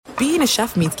being a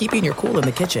chef means keeping your cool in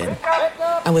the kitchen.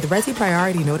 And with Resi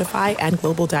Priority Notify and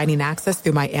Global Dining Access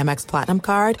through my Amex Platinum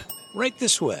card, right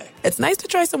this way. It's nice to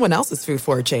try someone else's food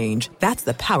for a change. That's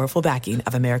the powerful backing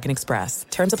of American Express.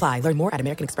 Terms apply. Learn more at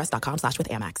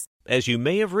americanexpress.com/withAmex. As you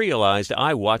may have realized,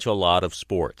 I watch a lot of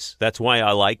sports. That's why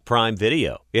I like Prime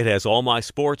Video. It has all my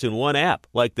sports in one app,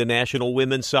 like the National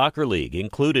Women's Soccer League,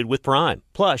 included with Prime.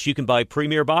 Plus, you can buy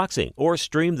Premier Boxing or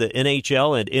stream the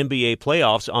NHL and NBA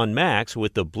playoffs on Max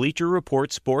with the Bleacher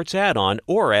Report Sports add-on,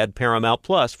 or add Paramount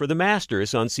Plus for the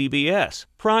Masters on CBS.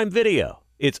 Prime Video.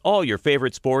 It's all your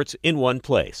favorite sports in one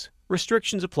place.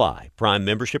 Restrictions apply. Prime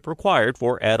membership required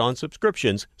for add-on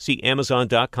subscriptions. See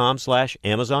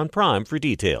Amazon.com/Amazon Prime for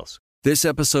details. This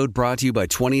episode brought to you by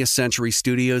 20th Century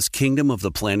Studios' Kingdom of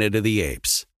the Planet of the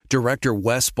Apes. Director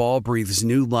Wes Ball breathes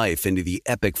new life into the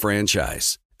epic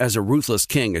franchise. As a ruthless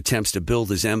king attempts to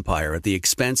build his empire at the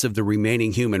expense of the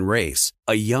remaining human race,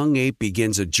 a young ape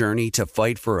begins a journey to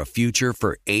fight for a future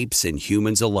for apes and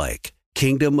humans alike.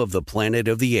 Kingdom of the Planet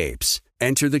of the Apes.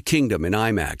 Enter the kingdom in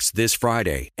IMAX this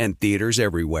Friday and theaters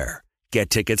everywhere. Get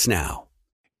tickets now.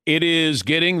 It is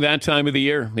getting that time of the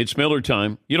year. It's Miller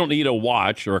time. You don't need a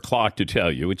watch or a clock to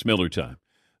tell you. It's Miller time.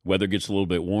 Weather gets a little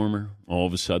bit warmer. All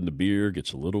of a sudden, the beer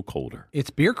gets a little colder.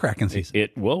 It's beer cracking season.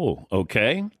 Whoa,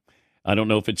 okay. I don't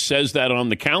know if it says that on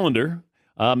the calendar.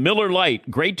 Miller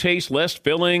Lite, great taste, less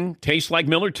filling, tastes like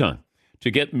Miller time. To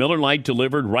get Miller Lite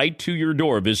delivered right to your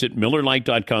door, visit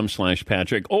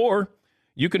MillerLite.com/Patrick, or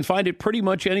you can find it pretty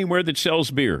much anywhere that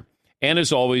sells beer. And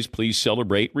as always, please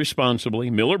celebrate responsibly.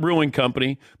 Miller Brewing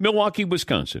Company, Milwaukee,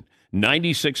 Wisconsin.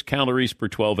 96 calories per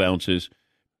 12 ounces.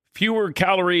 Fewer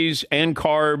calories and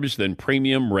carbs than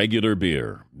premium regular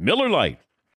beer. Miller Lite.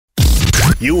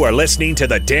 You are listening to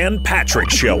The Dan Patrick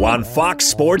Show on Fox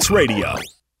Sports Radio.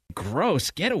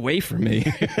 Gross. Get away from me.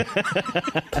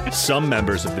 Some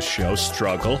members of the show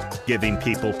struggle giving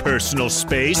people personal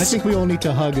space. I think we all need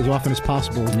to hug as often as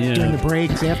possible. Yeah. During the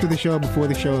breaks, after the show, before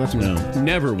the show. That's No,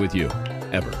 never with you.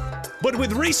 Ever. But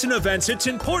with recent events, it's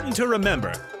important to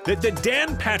remember that The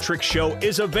Dan Patrick Show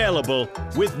is available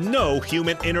with no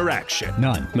human interaction.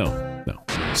 None. No.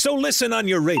 So listen on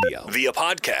your radio, via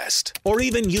podcast, or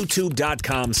even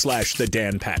youtube.com/The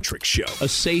Dan Patrick Show. A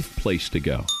safe place to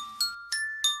go.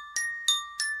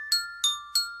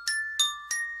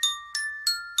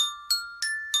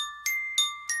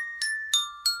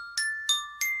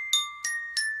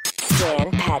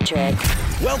 Dan Patrick.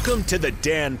 Welcome to the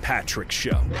Dan Patrick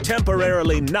Show.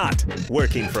 Temporarily not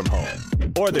working from home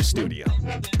or the studio.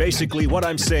 Basically, what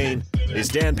I'm saying is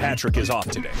Dan Patrick is off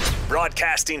today.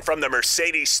 Broadcasting from the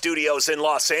Mercedes Studios in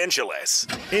Los Angeles.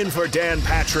 In for Dan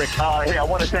Patrick. Hey, I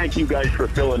want to thank you guys for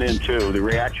filling in, too. The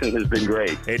reaction has been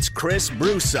great. It's Chris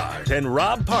Broussard and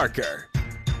Rob Parker.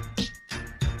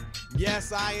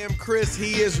 Yes, I am Chris.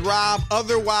 He is Rob,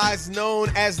 otherwise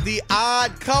known as the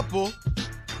Odd Couple.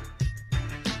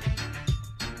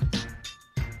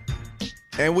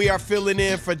 And we are filling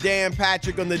in for Dan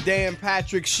Patrick on the Dan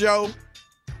Patrick Show.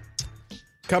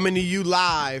 Coming to you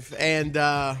live. And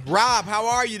Rob, how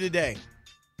are you today?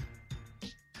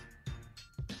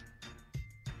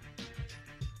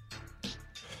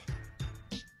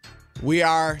 We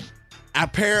are,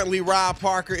 apparently Rob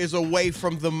Parker is away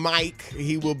from the mic.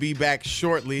 He will be back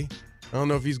shortly. I don't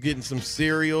know if he's getting some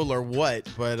cereal or what,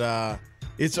 but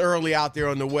it's early out there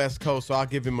on the West Coast, so I'll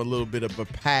give him a little bit of a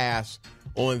pass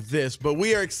on this. But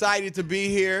we are excited to be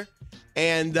here,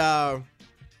 and a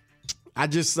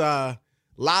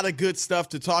lot of good stuff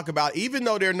to talk about, even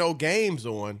though there are no games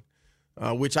on,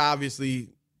 which obviously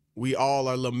we all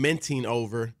are lamenting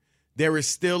over. There is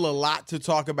still a lot to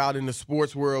talk about in the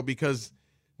sports world because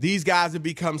these guys have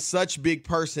become such big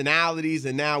personalities,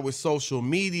 and now with social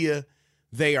media,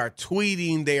 they are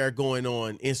tweeting, they are going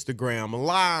on Instagram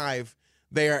Live,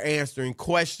 they are answering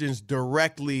questions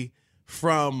directly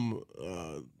from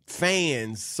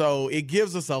fans. So it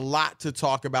gives us a lot to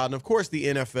talk about. And, of course, the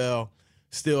NFL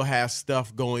still has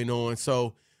stuff going on.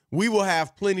 So we will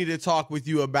have plenty to talk with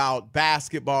you about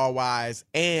basketball-wise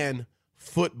and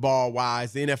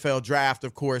football-wise. The NFL draft,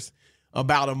 of course,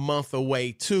 about a month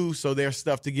away, too. So there's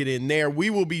stuff to get in there. We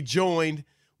will be joined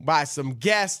by some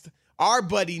guests. Our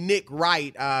buddy Nick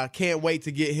Wright, can't wait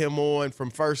to get him on from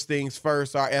First Things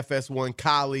First, our FS1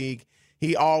 colleague.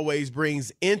 He always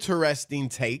brings interesting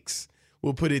takes.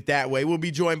 We'll put it that way. We'll be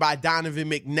joined by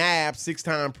Donovan McNabb,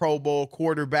 6-time Pro Bowl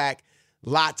quarterback.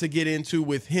 Lot to get into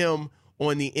with him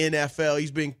on the NFL.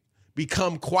 He's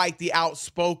become quite the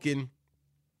outspoken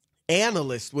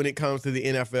analyst when it comes to the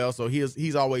NFL, so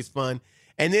he's always fun.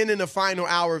 And then in the final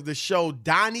hour of the show,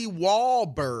 Donnie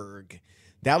Wahlberg.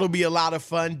 That'll be a lot of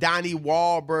fun. Donnie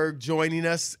Wahlberg joining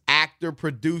us, actor, actor,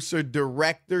 producer,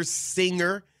 director,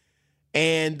 singer,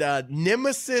 and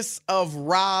nemesis of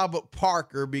Rob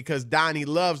Parker, because Donnie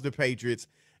loves the Patriots,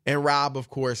 and Rob, of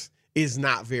course, is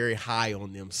not very high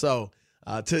on them. So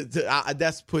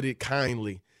that's put it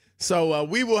kindly. So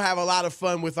we will have a lot of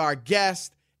fun with our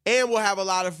guest, and we'll have a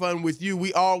lot of fun with you.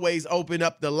 We always open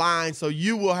up the line, so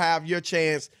you will have your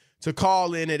chance to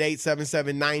call in at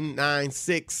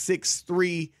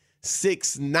 877-996-6369,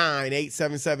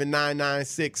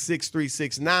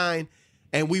 877-996-6369,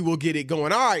 and we will get it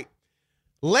going. All right.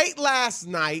 Late last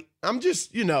night, I'm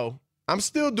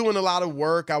still doing a lot of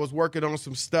work. I was working on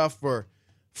some stuff for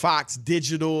Fox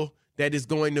Digital that is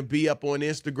going to be up on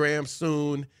Instagram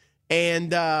soon.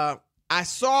 And I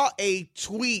saw a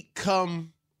tweet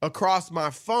come across my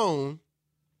phone.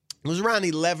 It was around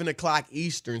 11 o'clock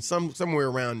Eastern, somewhere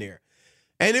around there.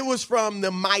 And it was from the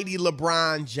mighty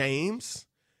LeBron James.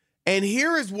 And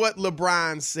here is what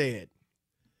LeBron said.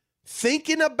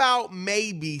 Thinking about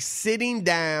maybe sitting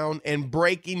down and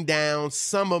breaking down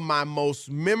some of my most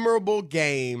memorable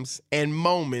games and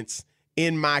moments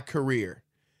in my career.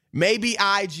 Maybe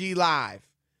IG Live.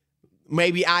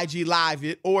 Maybe IG Live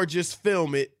it or just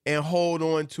film it and hold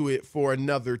on to it for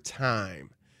another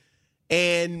time.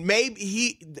 And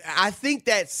I think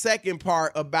that second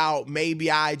part about maybe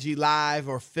IG Live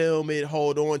or film it,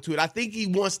 hold on to it, I think he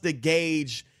wants to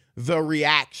gauge the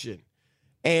reaction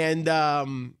and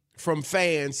from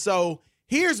fans. So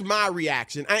here's my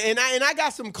reaction. And I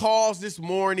got some calls this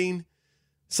morning.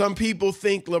 Some people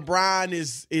think LeBron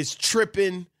is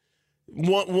tripping.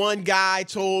 One guy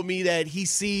told me that he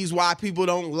sees why people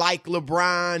don't like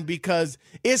LeBron because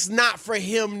it's not for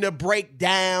him to break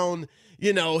down,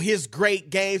 his great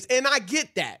games. And I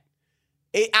get that.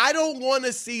 I don't want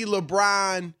to see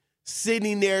LeBron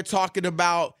sitting there talking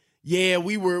about, yeah,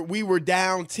 we were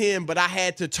down 10, but I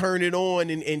had to turn it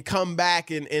on and come back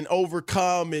and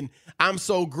overcome, and I'm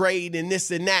so great and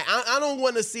this and that. I don't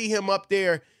want to see him up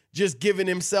there just giving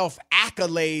himself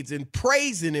accolades and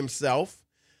praising himself.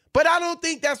 But I don't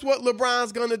think that's what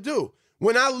LeBron's going to do.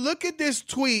 When I look at this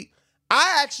tweet,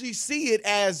 I actually see it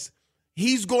as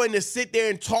he's going to sit there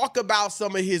and talk about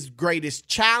some of his greatest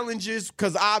challenges,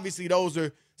 because obviously those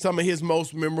are some of his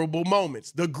most memorable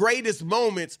moments. The greatest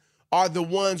moments are the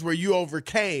ones where you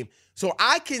overcame. So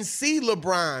I can see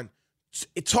LeBron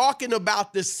talking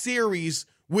about the series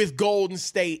with Golden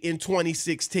State in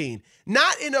 2016.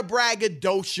 Not in a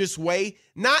braggadocious way,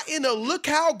 not in a look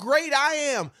how great I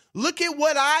am, look at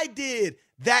what I did,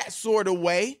 that sort of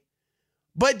way,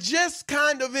 but just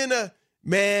kind of in a,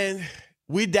 man,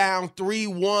 we down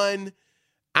 3-1.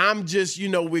 I'm just,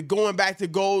 we're going back to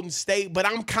Golden State, but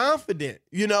I'm confident.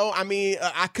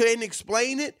 I couldn't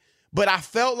explain it, but I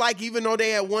felt like even though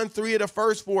they had won 3 of the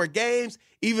first 4 games,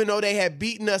 even though they had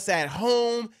beaten us at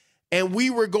home, and we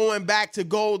were going back to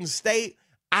Golden State,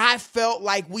 I felt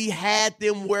like we had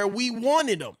them where we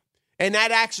wanted them. And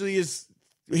that actually is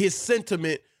his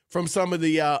sentiment from some of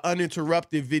the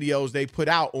uninterrupted videos they put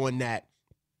out on that.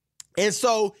 And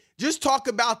so just talk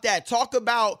about that. Talk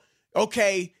about,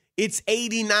 okay, it's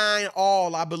 89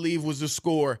 all, I believe was the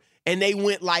score, and they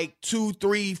went like 2,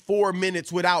 3, 4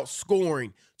 minutes without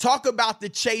scoring. Talk about the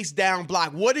chase down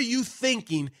block. What are you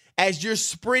thinking as you're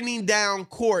sprinting down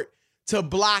court to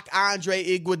block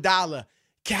Andre Iguodala?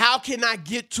 How can I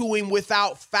get to him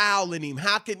without fouling him?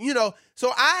 How can,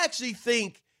 so I actually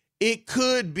think it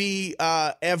could be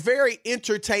a very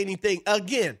entertaining thing.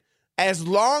 Again, as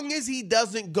long as he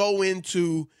doesn't go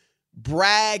into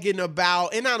bragging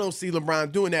about, and I don't see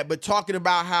LeBron doing that, but talking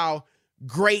about how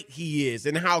great he is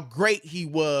and how great he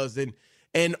was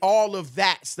and all of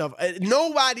that stuff.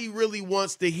 Nobody really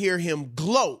wants to hear him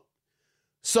gloat.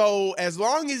 So as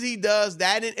long as he does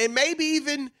that, and maybe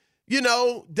even,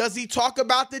 does he talk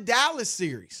about the Dallas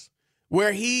series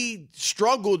where he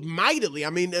struggled mightily? I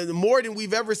mean, more than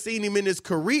we've ever seen him in his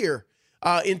career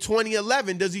in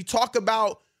 2011. Does he talk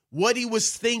about what he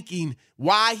was thinking,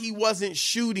 why he wasn't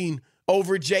shooting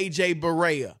over J.J.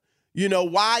 Barea?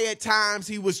 Why at times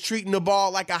he was treating the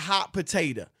ball like a hot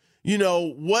potato?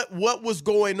 What was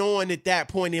going on at that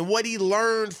point and what he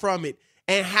learned from it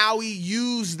and how he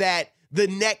used that the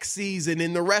next season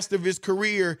and the rest of his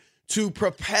career to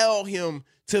propel him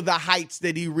to the heights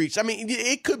that he reached. I mean,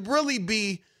 it could really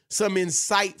be some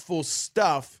insightful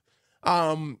stuff.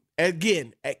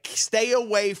 Again, stay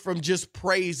away from just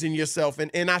praising yourself.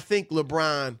 And I think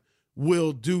LeBron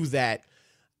will do that.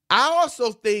 I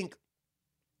also think,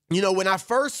 when I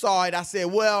first saw it, I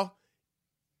said, well,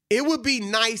 it would be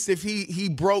nice if he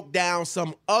broke down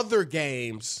some other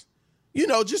games,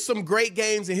 just some great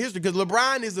games in history, because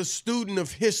LeBron is a student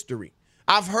of history.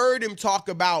 I've heard him talk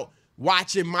about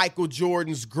watching Michael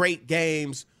Jordan's great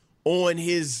games on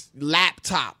his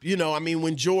laptop. You know, I mean,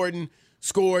 when Jordan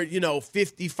scored,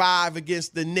 55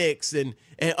 against the Knicks and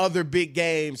other big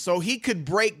games. So he could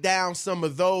break down some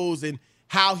of those and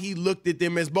how he looked at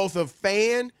them as both a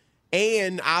fan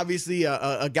and obviously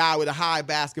a guy with a high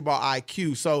basketball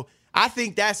IQ. So I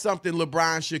think that's something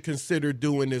LeBron should consider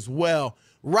doing as well.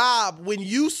 Rob, when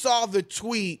you saw the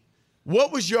tweet,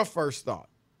 what was your first thought?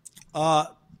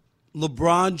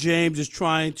 LeBron James is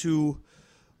trying to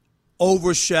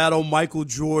overshadow Michael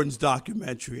Jordan's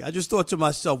documentary. I just thought to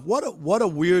myself, what a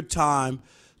weird time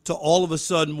to all of a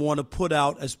sudden want to put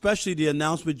out, especially the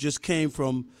announcement just came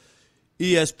from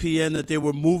ESPN that they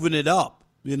were moving it up,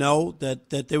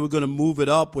 that they were going to move it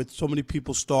up with so many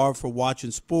people starved for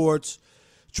watching sports,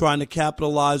 trying to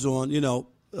capitalize on,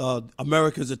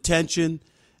 America's attention.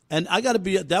 And I got to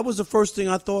be, that was the first thing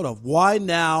I thought of. Why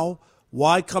now?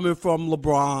 Why coming from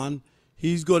LeBron?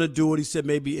 He's going to do it. He said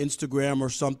maybe Instagram or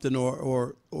something,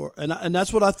 and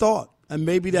that's what I thought. And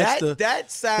maybe that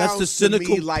sounds the cynical.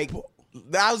 To me like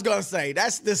I was going to say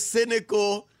that's the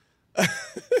cynical.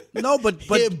 No, but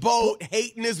boat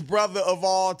hating his brother of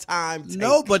all time. Take.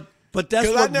 No, but that's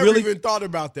what I never really even thought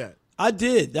about that. I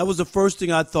did. That was the first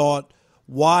thing I thought.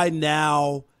 Why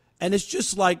now? And it's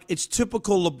just like it's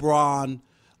typical LeBron.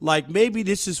 Like maybe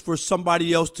this is for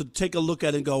somebody else to take a look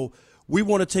at and go, we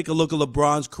want to take a look at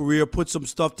LeBron's career, put some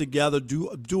stuff together,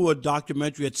 do a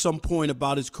documentary at some point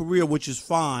about his career, which is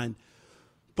fine.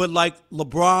 But like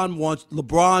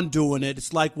LeBron doing it,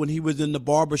 it's like when he was in the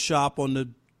barbershop on the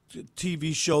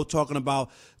TV show talking about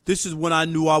this is when I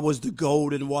knew I was the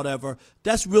GOAT and whatever.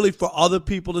 That's really for other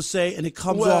people to say, and it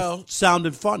comes off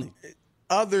sounding funny.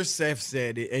 Others have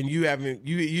said it, and you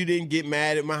didn't get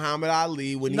mad at Muhammad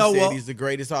Ali when he said he's the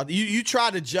greatest. You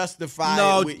try to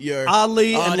justify it with your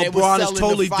Ali and LeBron is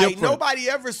totally different. Nobody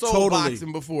ever sold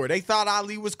boxing before. They thought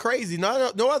Ali was crazy.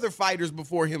 No other fighters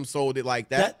before him sold it like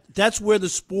that. That's where the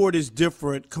sport is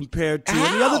different compared to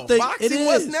any other thing. Boxing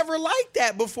was never like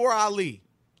that before Ali.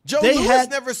 Joe Louis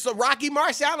never saw Rocky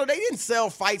Marciano. They didn't sell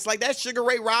fights like that. Sugar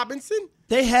Ray Robinson.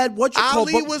 They had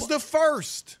Ali was the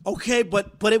first. Okay,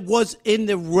 but it was in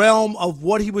the realm of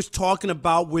what he was talking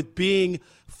about with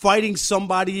fighting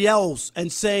somebody else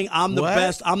and saying I'm the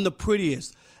best, I'm the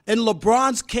prettiest. In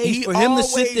LeBron's case, for him to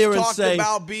sit there and say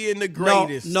about being the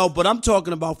greatest. No, but I'm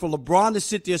talking about for LeBron to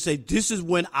sit there and say this is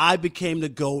when I became the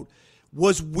GOAT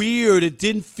was weird. It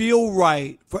didn't feel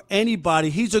right for anybody.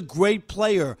 He's a great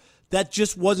player. That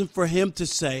just wasn't for him to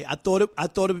say. I thought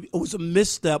it was a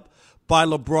misstep by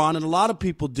LeBron, and a lot of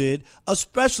people did,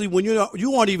 especially when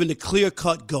you aren't even the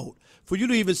clear-cut GOAT. For you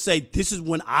to even say, this is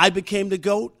when I became the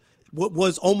GOAT,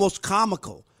 was almost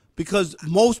comical because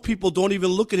most people don't even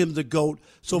look at him as the GOAT.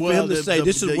 So for him to say,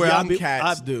 this is where young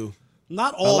cats do.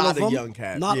 Not all of them. A lot of young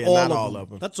cats. Not all of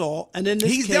them. That's all. And in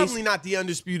this he's case, definitely not the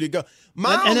undisputed GOAT.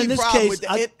 My only problem with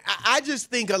that, I just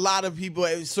think a lot of people,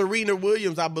 Serena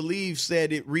Williams, I believe,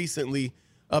 said it recently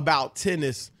about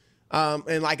tennis.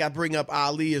 And like I bring up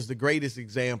Ali as the greatest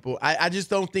example. I just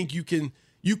don't think you can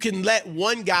let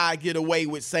one guy get away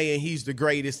with saying he's the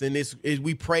greatest and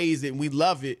we praise it and we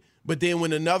love it. But then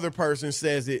when another person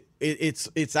says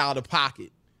it's out of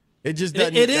pocket. It just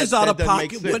doesn't. It is out of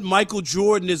pocket when Michael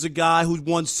Jordan is a guy who's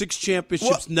won 6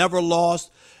 championships, never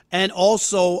lost, and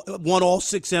also won all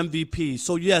 6 MVPs.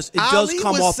 So, yes, it does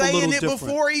come off a little different. Ali was saying it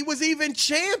before he was even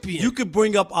champion. You could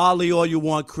bring up Ali all you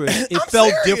want, Chris. It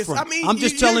felt different. I mean, I'm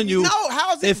just telling you. No,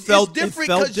 how's it felt different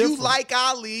because you like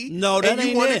Ali and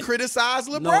you want to criticize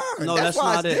LeBron. No, that's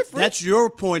why not it's it. different. That's your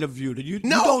point of view. You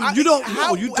don't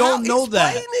know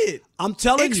that. Explain it. I'm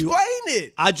telling you. Explain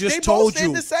it. I just told you. They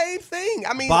both said the same thing.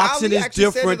 I mean, boxing Ali is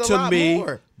different to me.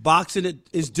 More. Boxing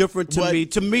is different to me.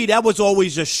 To me, that was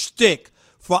always a shtick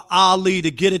for Ali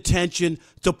to get attention,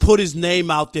 to put his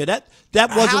name out there. That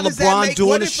wasn't LeBron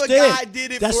doing a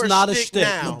shtick. That's not a shtick.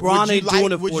 LeBron ain't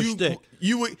doing it for a shtick.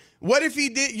 What if he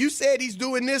did? You said he's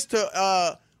doing this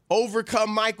to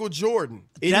overcome Michael Jordan.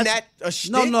 Isn't that a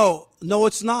shtick? No,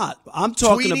 it's not. I'm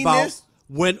talking about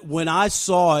when I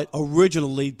saw it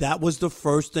originally, that was the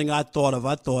first thing I thought of.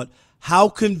 I thought, how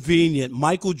convenient.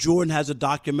 Michael Jordan has a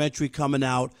documentary coming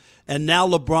out, and now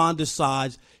LeBron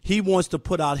decides he wants to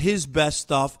put out his best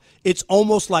stuff. It's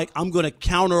almost like I'm going to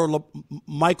counter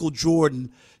Michael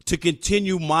Jordan to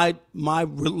continue my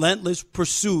relentless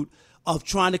pursuit of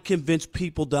trying to convince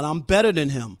people that I'm better than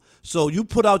him. So you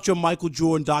put out your Michael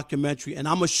Jordan documentary, and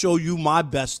I'm going to show you my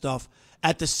best stuff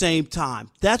at the same time.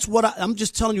 That's what I'm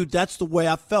just telling you, that's the way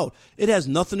I felt. It has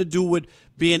nothing to do with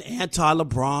being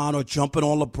anti-LeBron or jumping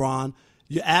on LeBron.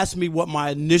 You asked me what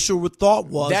my initial thought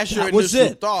was. That's your that was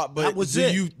initial it. thought, but that was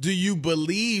it. do you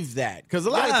believe that? Because a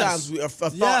lot of times a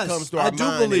thought comes to I our do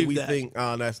mind believe and we that. think,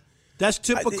 oh, that's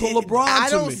typical LeBron I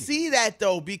to don't me. see that,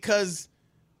 though, because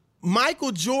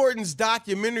Michael Jordan's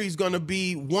documentary is going to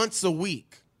be once a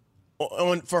week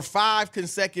for 5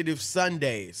 consecutive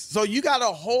Sundays. So you got a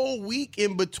whole week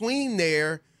in between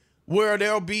there where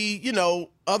there'll be,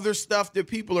 other stuff that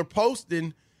people are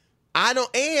posting.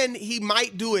 And he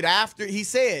might do it after. He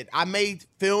said, I may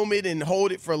film it and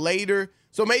hold it for later.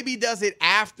 So maybe he does it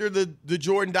after the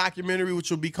Jordan documentary, which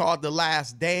will be called The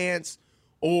Last Dance.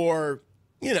 Or,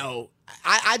 I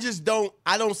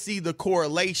don't see the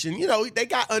correlation. They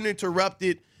got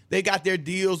Uninterrupted. They got their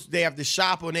deals. They have The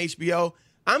Shop on HBO.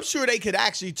 I'm sure they could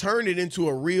actually turn it into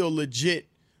a real legit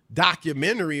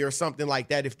documentary or something like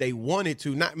that if they wanted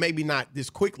to. Maybe not this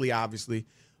quickly, obviously.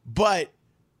 But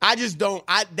I just don't.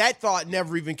 That thought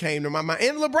never even came to my mind.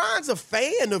 And LeBron's a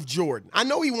fan of Jordan. I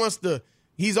know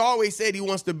he's always said he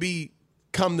wants to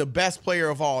become the best player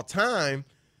of all time,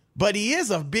 but he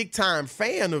is a big time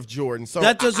fan of Jordan. So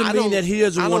that doesn't mean that he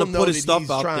doesn't want to put his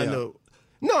stuff out there. No,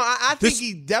 I think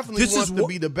he definitely wants to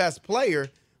be the best player,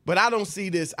 but I don't see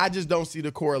this. I just don't see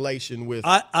the correlation with.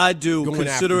 I do,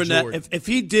 considering that if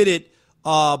he did it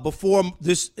before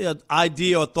this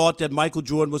idea or thought that Michael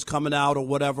Jordan was coming out or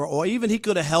whatever, or even he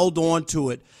could have held on to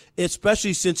it,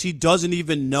 especially since he doesn't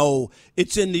even know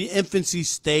it's in the infancy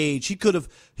stage. He could have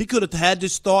had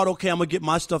this thought, okay, I'm gonna get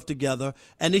my stuff together,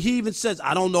 and he even says,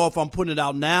 I don't know if I'm putting it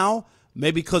out now,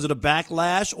 maybe because of the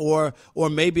backlash, or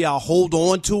maybe I'll hold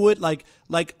on to it. Like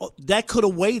that could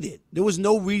have waited. There was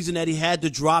no reason that he had to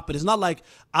drop it. It's not like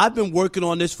I've been working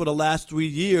on this for the last 3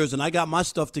 years and I got my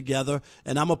stuff together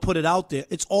and I'm gonna put it out there.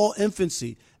 It's all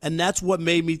infancy, and that's what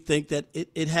made me think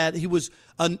that he was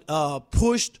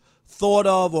pushed, thought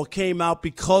of, or came out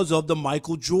because of the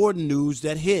Michael Jordan news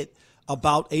that hit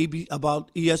about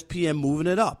ESPN moving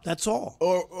it up. That's all.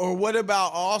 Or what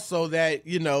about also that,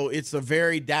 it's a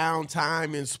very down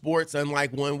time in sports,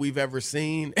 unlike one we've ever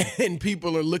seen, and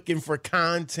people are looking for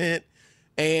content,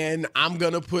 and I'm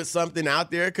going to put something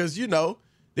out there because,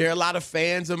 there are a lot of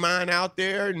fans of mine out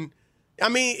there. And I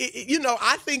mean,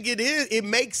 I think it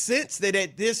makes sense that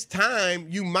at this time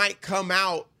you might come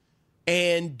out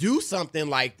and do something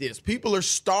like this. People are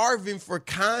starving for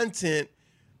content,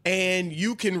 and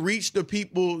you can reach the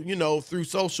people, through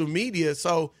social media.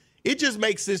 So it just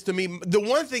makes sense to me. The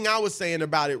one thing I was saying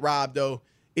about it, Rob, though,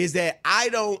 is that I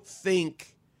don't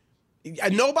think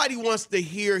nobody wants to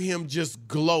hear him just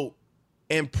gloat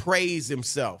and praise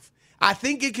himself. I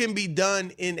think it can be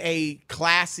done in a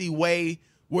classy way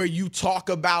where you talk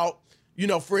about,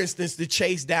 for instance, the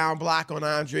chase down block on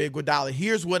Andre Iguodala.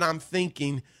 Here's what I'm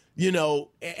thinking.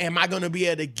 Am I going to be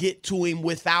able to get to him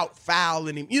without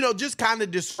fouling him? Just kind of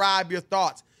describe your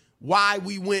thoughts. Why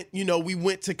we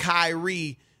went to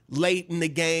Kyrie late in the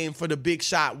game for the big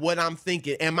shot. What I'm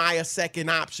thinking. Am I a second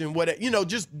option?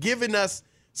 Just giving us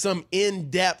some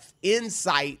in-depth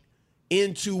insight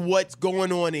into what's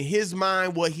going on in his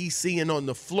mind, what he's seeing on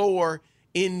the floor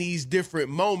in these different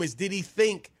moments. Did he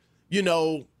think,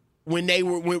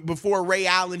 before Ray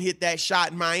Allen hit that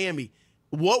shot in Miami,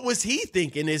 what was he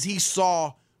thinking as he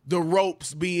saw the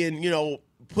ropes being,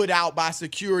 put out by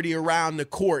security around the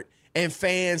court and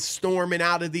fans storming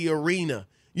out of the arena?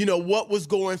 What was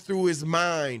going through his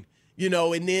mind,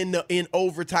 and then in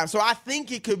overtime. So I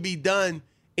think it could be done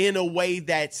in a way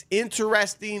that's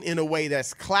interesting, in a way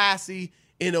that's classy,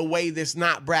 in a way that's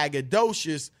not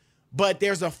braggadocious. But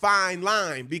there's a fine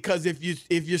line, because if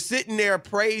you're sitting there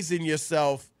praising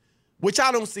yourself, which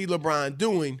I don't see LeBron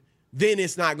doing, then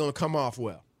it's not going to come off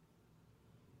well.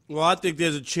 Well, I think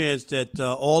there's a chance that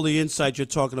all the insight you're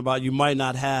talking about you might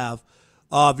not have.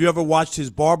 Have you ever watched his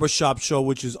barbershop show,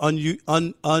 which is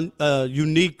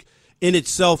unique in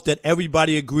itself, that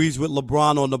everybody agrees with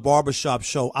LeBron on the barbershop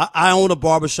show? I own a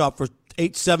barbershop for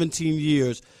 17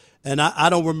 years, and I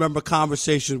don't remember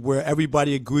conversations where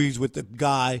everybody agrees with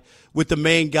the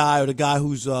main guy or the guy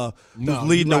who's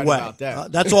leading the way. About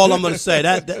that. That's all I'm going to say.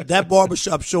 That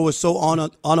barbershop show is so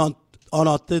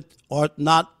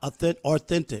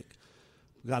unauthentic.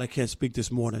 God, I can't speak this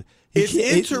morning. It's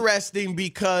interesting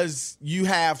because you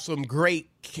have some great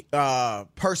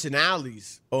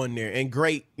personalities on there, and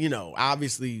great,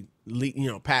 obviously,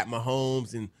 Pat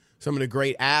Mahomes and some of the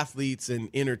great athletes and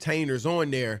entertainers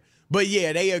on there. But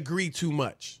yeah, they agree too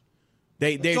much.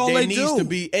 There needs to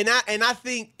be, and I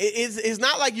think it's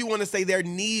not like you want to say there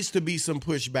needs to be some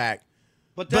pushback.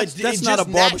 But that's not a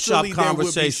barbershop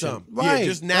conversation. Right. Yeah,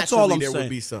 just that's all naturally I'm there saying. would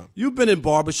be some. You've been in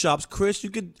barbershops, Chris. You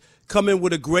could come in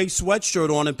with a gray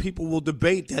sweatshirt on and people will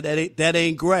debate that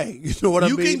ain't gray. You know what I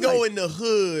mean? You can go in the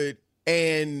hood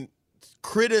and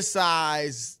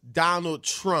criticize Donald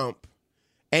Trump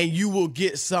and you will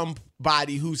get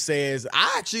somebody who says,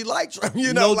 I actually like Trump.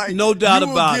 You know, no doubt you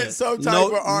will about get it. some type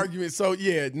of argument. So,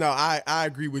 I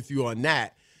agree with you on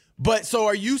that. But so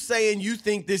are you saying you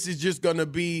think this is just going to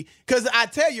be – because I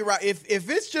tell you, right, if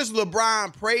it's just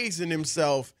LeBron praising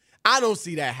himself, I don't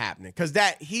see that happening because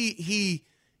that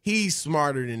he's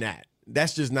smarter than that.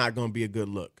 That's just not going to be a good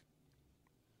look.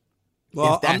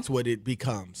 Well, if that's what it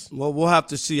becomes. Well, we'll have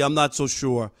to see. I'm not so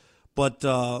sure. But,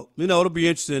 it'll be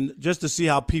interesting just to see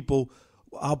how people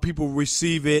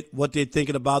receive it, what they're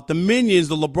thinking about. The minions,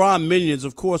 the LeBron minions,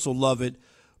 of course, will love it.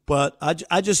 But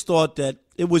I just thought that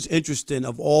it was interesting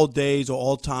of all days or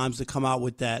all times to come out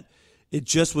with that. It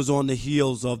just was on the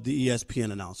heels of the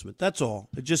ESPN announcement. That's all.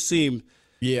 It just seemed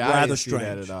rather strange. I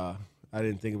didn't see that at all. I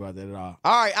didn't think about that at all.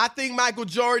 All right, I think Michael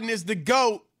Jordan is the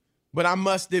GOAT, but I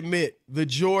must admit the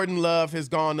Jordan love has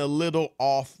gone a little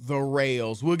off the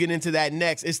rails. We'll get into that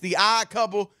next. It's the Odd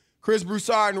Couple, Chris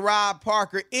Broussard and Rob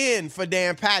Parker in for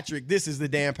Dan Patrick. This is the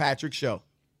Dan Patrick Show.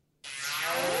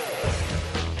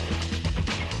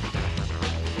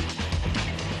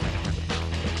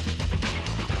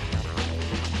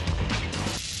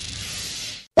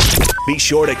 Be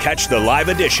sure to catch the live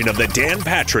edition of the Dan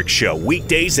Patrick Show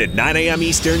weekdays at 9 a.m.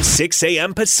 Eastern, 6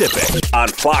 a.m. Pacific on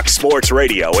Fox Sports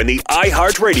Radio and the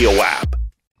iHeartRadio app.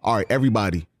 All right,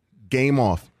 everybody, game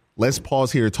off. Let's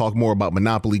pause here to talk more about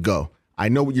Monopoly Go. I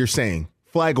know what you're saying.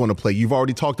 Flag on the play. You've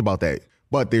already talked about that.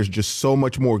 But there's just so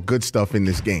much more good stuff in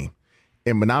this game.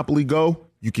 In Monopoly Go,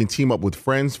 you can team up with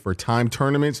friends for timed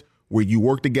tournaments where you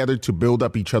work together to build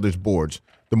up each other's boards.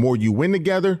 The more you win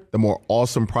together, the more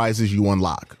awesome prizes you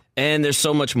unlock. And there's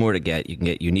so much more to get. You can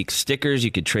get unique stickers.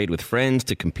 You could trade with friends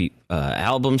to compete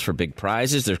albums for big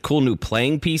prizes. There's cool new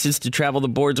playing pieces to travel the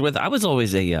boards with. I was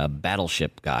always a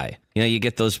battleship guy. You know, you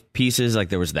get those pieces, like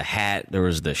there was the hat, there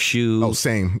was the shoe. Oh,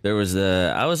 same. I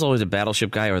was always a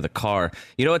battleship guy or the car.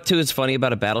 You know what, too, is funny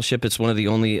about a battleship? It's one of the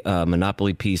only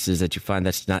Monopoly pieces that you find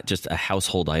that's not just a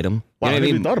household item. Wow, You know I never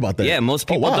even thought about that. Yeah, most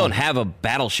people wow. don't have a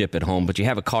battleship at home, but you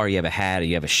have a car, you have a hat,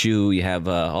 you have a shoe, you have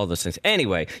all those things.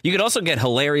 Anyway, you could also get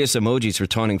hilarious emojis for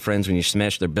taunting friends when you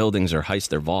smash their buildings or heist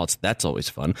their vaults. That's always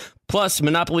fun. Plus,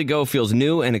 Monopoly Go feels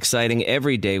new and exciting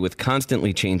every day with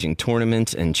constantly changing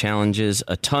tournaments and challenges.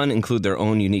 A ton include their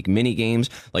own unique mini games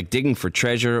like digging for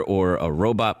treasure or a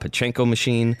robot Pachinko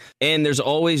machine. And there's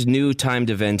always new timed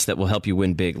events that will help you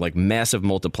win big, like massive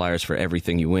multipliers for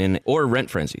everything you win or rent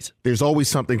frenzies. There's always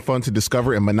something fun to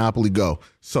discover in Monopoly Go.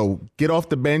 So get off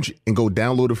the bench and go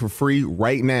download it for free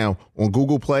right now on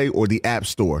Google Play or the App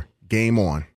Store. Game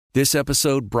on. This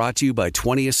episode brought to you by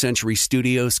 20th Century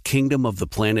Studios' Kingdom of the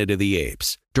Planet of the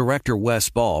Apes. Director Wes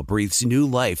Ball breathes new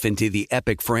life into the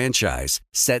epic franchise,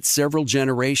 set several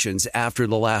generations after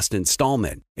the last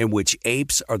installment, in which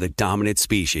apes are the dominant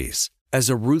species. As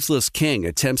a ruthless king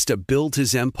attempts to build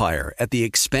his empire at the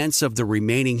expense of the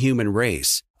remaining human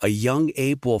race, a young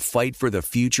ape will fight for the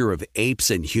future of apes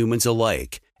and humans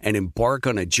alike and embark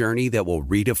on a journey that will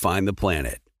redefine the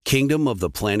planet. Kingdom of the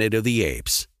Planet of the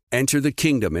Apes. Enter the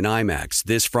kingdom in IMAX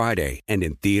this Friday and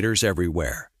in theaters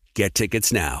everywhere. Get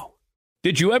tickets now.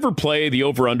 Did you ever play the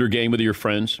over-under game with your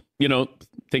friends? You know,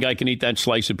 think I can eat that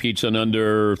slice of pizza in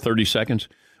under 30 seconds?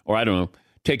 Or I don't know,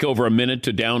 take over a minute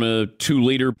to down a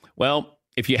 2-liter? Well,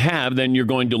 if you have, then you're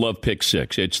going to love Pick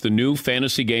Six. It's the new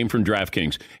fantasy game from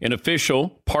DraftKings, an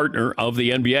official partner of the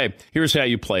NBA. Here's how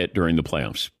you play it during the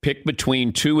playoffs. Pick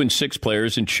between 2 and 6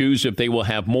 players and choose if they will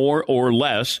have more or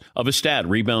less of a stat,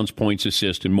 rebounds, points,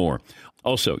 assists, and more.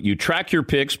 Also, you track your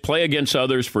picks, play against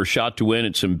others for a shot to win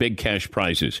and some big cash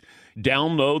prizes.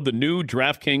 Download the new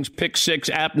DraftKings Pick Six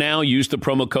app now. Use the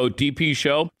promo code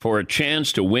DPSHOW for a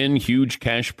chance to win huge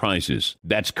cash prizes.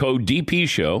 That's code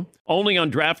DPSHOW. Only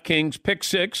on DraftKings Pick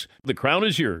Six. The crown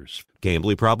is yours.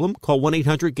 Gambling problem? Call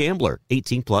 1-800-GAMBLER.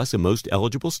 18 plus in most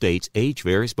eligible states. Age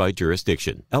varies by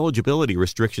jurisdiction. Eligibility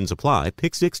restrictions apply.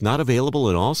 Pick Six not available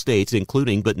in all states,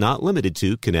 including but not limited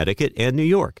to Connecticut and New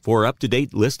York. For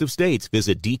up-to-date list of states,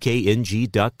 visit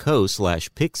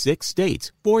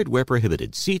dkng.co/pick6states. Void where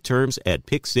prohibited. See terms at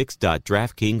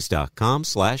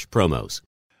pick6.draftkings.com/promos.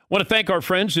 I want to thank our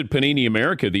friends at Panini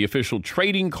America, the official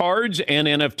trading cards and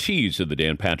NFTs of the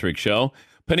Dan Patrick Show.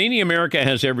 Panini America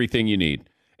has everything you need.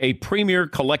 A premier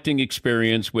collecting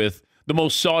experience with the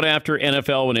most sought-after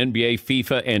NFL and NBA,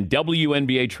 FIFA, and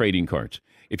WNBA trading cards.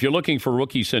 If you're looking for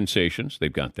rookie sensations,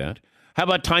 they've got that. How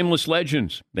about timeless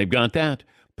legends? They've got that.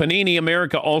 Panini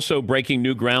America also breaking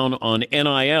new ground on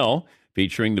NIL,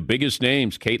 featuring the biggest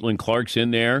names. Caitlin Clark's in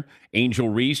there, Angel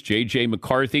Reese, J.J.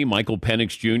 McCarthy, Michael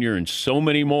Penix Jr., and so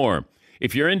many more.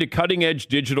 If you're into cutting-edge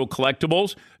digital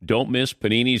collectibles, don't miss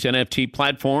Panini's NFT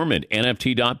platform at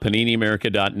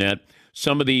nft.paniniamerica.net.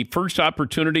 Some of the first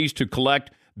opportunities to collect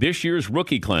this year's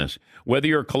rookie class. Whether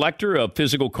you're a collector of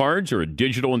physical cards or a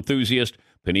digital enthusiast,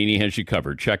 Panini has you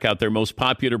covered. Check out their most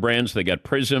popular brands. They got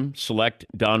Prism, Select,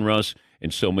 Donruss,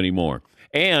 and so many more.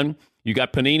 And you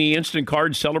got Panini Instant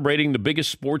Cards celebrating the biggest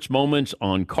sports moments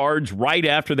on cards right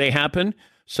after they happen,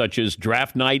 such as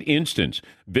Draft Night Instants.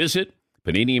 Visit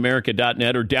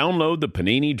PaniniAmerica.net or download the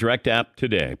Panini Direct app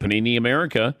today. Panini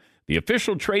America, the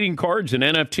official trading cards and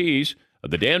NFTs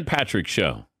of the Dan Patrick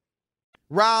Show.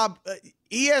 Rob,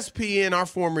 ESPN, our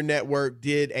former network,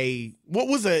 did what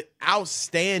was an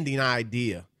outstanding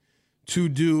idea to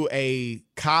do a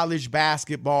college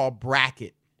basketball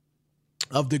bracket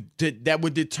that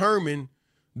would determine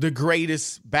the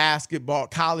greatest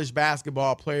college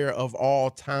basketball player of all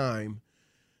time.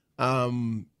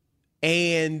 And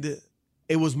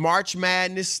it was March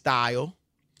Madness style.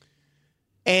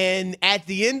 And at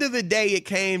the end of the day, it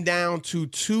came down to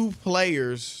two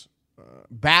players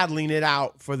battling it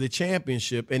out for the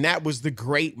championship, and that was the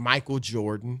great Michael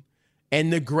Jordan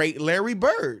and the great Larry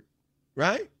Bird,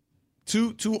 right?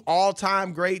 Two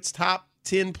all-time greats, top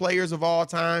 10 players of all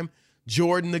time.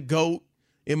 Jordan, the GOAT,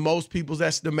 in most people's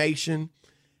estimation.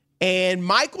 And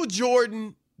Michael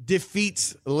Jordan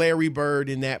defeats Larry Bird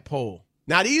in that poll.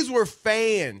 Now, these were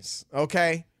fans,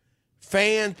 okay?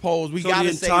 Fan polls. We got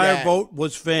to say that. The entire vote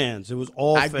was fans. It was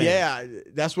all fans. Yeah,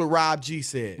 that's what Rob G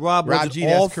said. Rob G,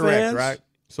 that's all correct, fans? right?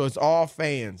 So it's all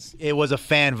fans. It was a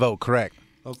fan vote, correct?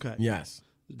 Okay. Yes.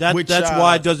 That's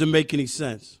why it doesn't make any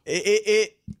sense.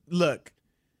 Look,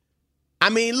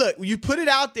 you put it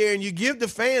out there and you give the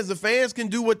fans can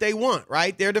do what they want,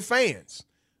 right? They're the fans.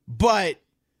 But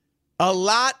a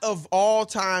lot of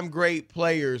all-time great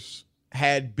players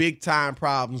had big-time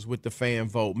problems with the fan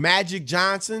vote. Magic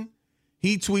Johnson,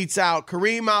 he tweets out,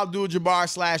 Kareem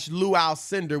Abdul-Jabbar / Lou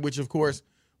Alcindor, which, of course,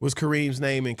 was Kareem's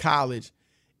name in college,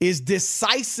 is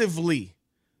decisively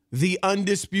the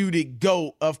undisputed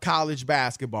GOAT of college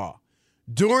basketball.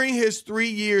 During his 3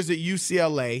 years at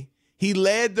UCLA, he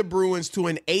led the Bruins to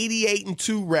an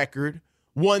 88-2 record,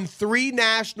 won 3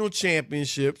 national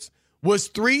championships, was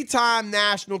 3-time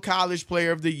National College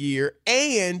Player of the Year,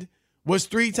 and was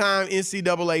 3-time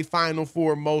NCAA Final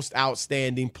Four Most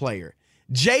Outstanding Player.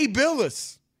 Jay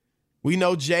Bilas, we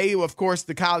know Jay, of course,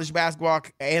 the college basketball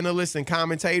analyst and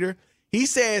commentator. He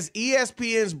says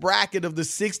ESPN's bracket of the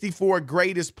 64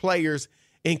 greatest players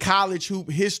in college hoop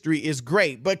history is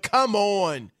great. But come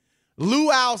on,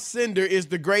 Lou Alcindor is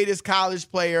the greatest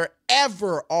college player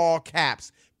ever, all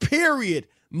caps, period.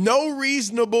 No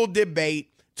reasonable debate.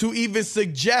 To even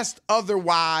suggest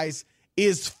otherwise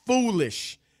is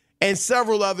foolish. And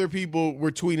several other people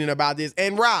were tweeting about this.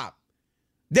 And Rob,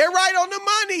 they're right on the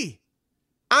money.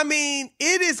 I mean,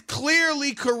 it is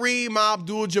clearly Kareem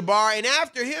Abdul-Jabbar, and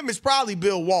after him it's probably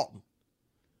Bill Walton.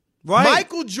 Right.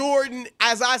 Michael Jordan,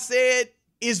 as I said,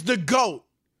 is the GOAT.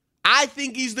 I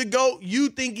think he's the GOAT. You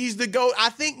think he's the GOAT. I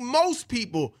think most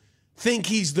people think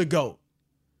he's the GOAT.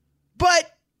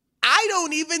 But I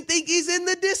don't even think he's in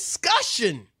the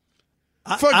discussion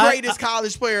for greatest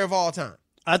college player of all time.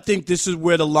 I think this is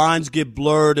where the lines get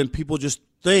blurred and people just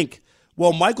think,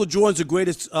 well, Michael Jordan's the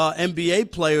greatest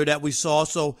NBA player that we saw,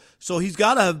 so he's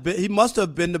got to have been. He must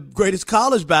have been the greatest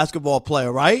college basketball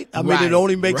player, right? I mean, it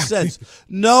only makes sense.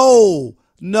 No,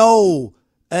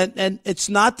 and it's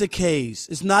not the case.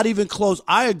 It's not even close.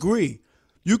 I agree.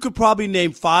 You could probably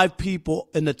name 5 people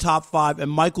in the top 5, and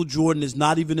Michael Jordan is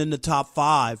not even in the top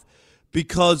 5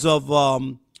 because of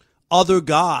other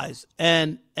guys.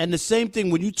 And the same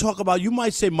thing when you talk about, you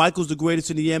might say Michael's the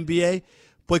greatest in the NBA,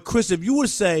 but Chris, if you were to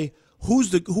say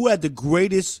who had the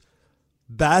greatest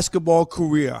basketball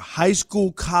career, high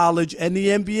school, college, and the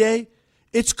NBA,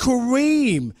 it's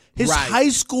Kareem. His high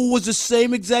school was the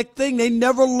same exact thing. They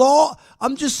never lost.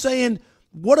 I'm just saying,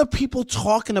 what are people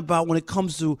talking about when it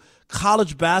comes to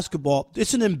college basketball?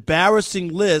 It's an embarrassing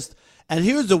list. And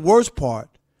here's the worst part.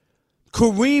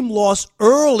 Kareem lost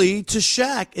early to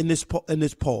Shaq in this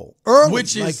poll. Early.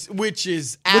 Which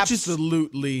is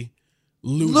absolutely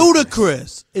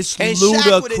ludicrous. It's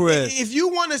ludicrous. If you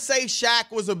want to say Shaq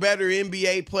was a better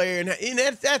NBA player, and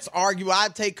that's arguable,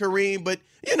 I'd take Kareem, but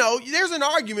there's an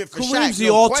argument for Shaq. Kareem's the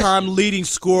all-time leading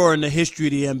scorer in the history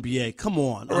of the NBA. Come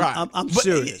on. Right. I'm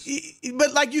serious.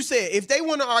 But like you said, if they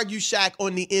want to argue Shaq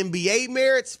on the NBA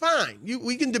merits, fine.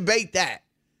 We can debate that.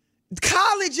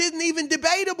 College isn't even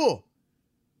debatable.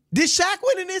 Did Shaq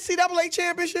win an NCAA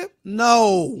championship?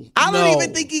 No. I don't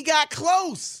even think he got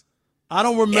close. I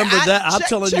don't remember that. I'm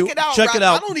telling you. Check it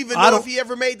out. I don't even know if he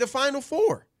ever made the Final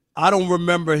Four. I don't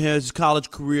remember his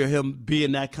college career, him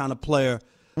being that kind of player.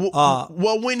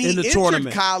 Well, when he entered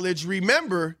tournament. college,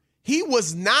 remember, he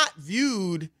was not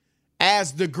viewed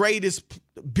as the greatest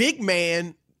big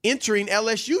man entering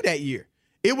LSU that year.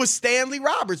 It was Stanley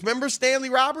Roberts. Remember Stanley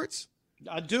Roberts?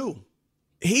 I do.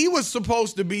 He was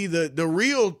supposed to be the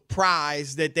real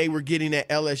prize that they were getting at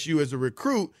LSU as a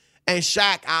recruit, and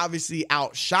Shaq obviously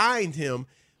outshined him.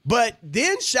 But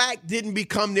then Shaq didn't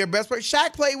become their best player.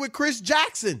 Shaq played with Chris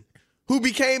Jackson, who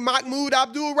became Mahmoud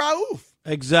Abdul-Rauf.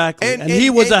 Exactly. And he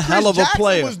was a hell of a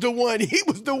player. He was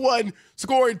the one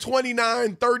scoring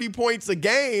 29, 30 points a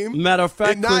game. Matter of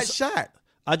fact, and not Chris, Shaq.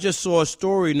 I just saw a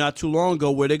story not too long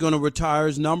ago where they're going to retire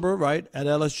his number, right, at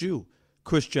LSU.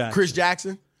 Chris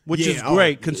Jackson. Which is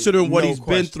great, considering what he's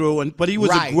been through. But he was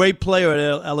a great player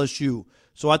at LSU.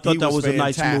 So I thought that was a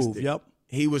nice move. Yep.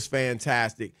 He was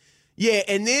fantastic. Yeah,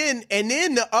 and then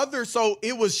the other, so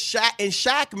it was Shaq, and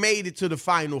Shaq made it to the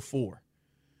Final Four.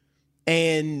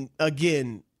 And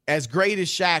again, as great as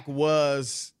Shaq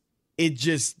was,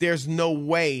 there's no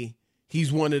way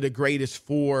he's one of the greatest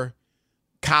 4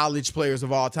 college players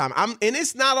of all time. And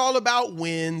it's not all about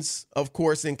wins, of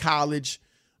course, in college.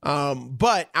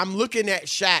 But I'm looking at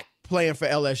Shaq playing for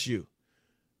LSU.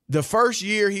 The first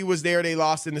year he was there, they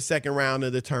lost in the second round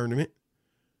of the tournament.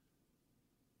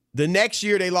 The next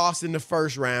year, they lost in the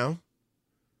first round.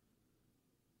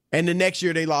 And the next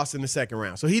year, they lost in the second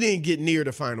round. So he didn't get near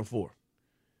the Final Four.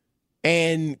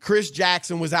 And Chris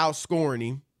Jackson was outscoring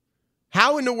him.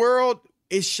 How in the world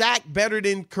is Shaq better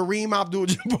than Kareem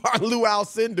Abdul-Jabbar and Lou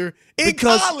Alcindor in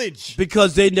college?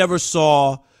 Because they never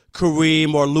saw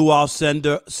Kareem or Lou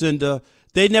Alcindor.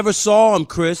 They never saw him,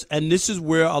 Chris. And this is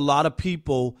where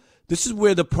this is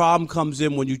where the problem comes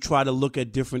in when you try to look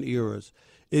at different eras,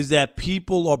 is that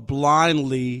people are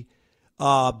blindly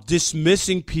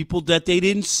dismissing people that they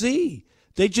didn't see.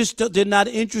 They're not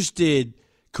interested.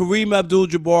 Kareem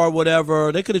Abdul-Jabbar,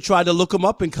 whatever, they could have tried to look him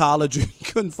up in college and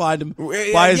couldn't find him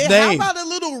by his name. How about a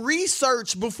little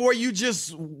research before you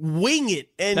just wing it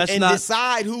and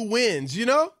decide who wins, you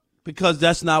know? Because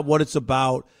that's not what it's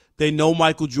about. They know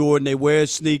Michael Jordan. They wear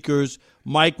sneakers.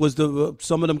 Mike was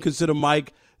some of them consider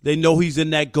Mike. They know he's in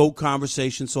that GOAT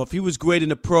conversation. So if he was great in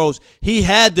the pros, he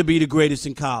had to be the greatest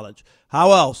in college.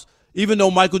 How else? Even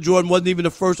though Michael Jordan wasn't even the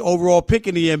first overall pick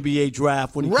in the NBA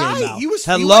draft when he came out. He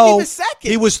wasn't even second.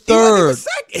 He was third.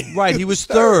 Right, he was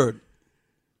third.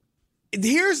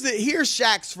 Here's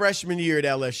Shaq's freshman year at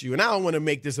LSU, and I don't want to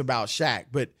make this about Shaq,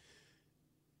 but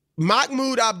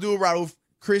Mahmoud Abdul-Rauf,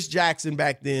 Chris Jackson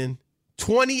back then,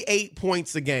 28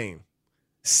 points a game.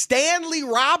 Stanley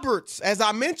Roberts, as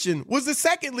I mentioned, was the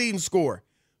second leading scorer.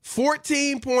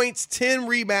 14 points, 10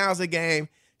 rebounds a game.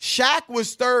 Shaq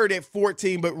was third at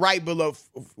 14, but right below.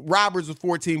 Roberts was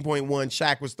 14.1.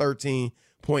 Shaq was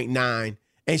 13.9.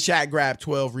 And Shaq grabbed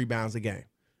 12 rebounds a game.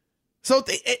 So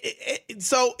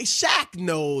Shaq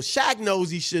knows. Shaq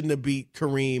knows he shouldn't have beat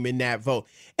Kareem in that vote.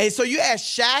 And so you had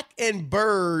Shaq and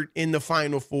Bird in the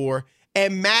Final Four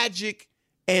and Magic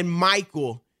and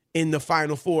Michael in the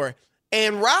Final Four.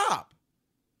 And Rob,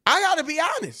 I got to be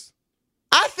honest.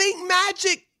 I think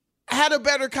Magic had a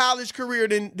better college career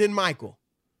than Michael.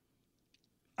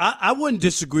 I wouldn't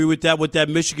disagree with that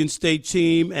Michigan State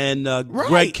team, and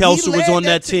Greg Kelser was on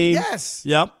that team. Yes.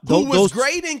 Yep. Who was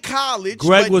great in college,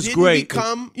 Greg was great.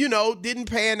 Didn't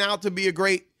pan out to be a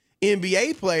great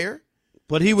NBA player.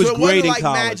 But he was so great in college.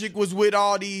 Magic was with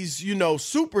all these,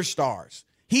 superstars.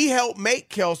 He helped make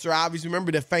Kelser. Obviously,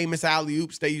 remember the famous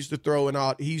alley-oops they used to throw and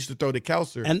all. He used to throw to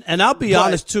Kelser. And I'll be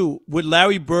honest, too, with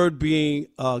Larry Bird being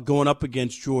going up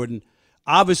against Jordan,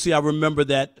 obviously I remember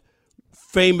that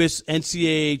famous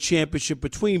NCAA championship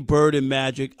between Bird and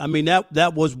Magic. I mean,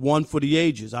 that was one for the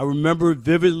ages. I remember it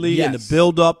vividly, and the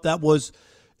build-up, it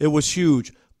was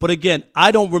huge. But again,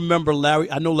 I don't remember Larry.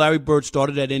 I know Larry Bird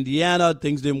started at Indiana.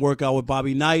 Things didn't work out with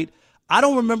Bobby Knight. I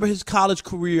don't remember his college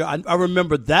career. I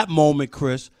remember that moment,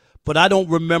 Chris, but I don't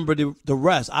remember the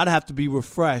rest. I'd have to be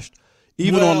refreshed,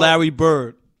 even on Larry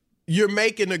Bird. You're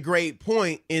making a great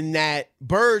point in that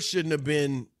Bird shouldn't have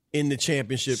been in the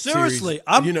championship series,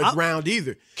 round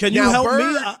either. Can you help me?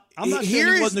 I'm not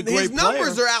saying he wasn't a great his player.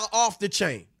 Numbers are out off the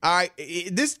chain. All right,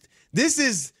 this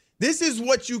is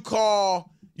what you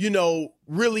call,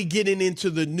 really getting into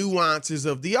the nuances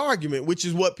of the argument, which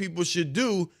is what people should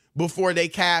do before they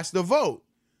cast a vote.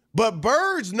 But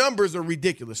Bird's numbers are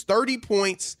ridiculous: 30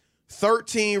 points,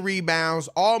 13 rebounds,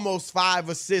 almost 5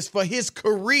 assists for his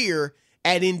career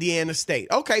at Indiana State.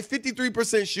 Okay,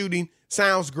 53% shooting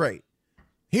sounds great.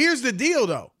 Here's the deal,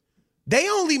 though. They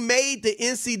only made the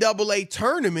NCAA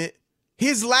tournament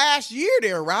his last year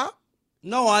there, Rob.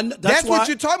 No, that's what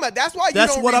you're talking about. That's why you don't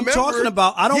remember. That's what I'm talking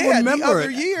about. I don't remember the other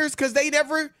years because they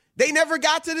never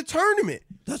got to the tournament.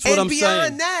 That's what I'm saying.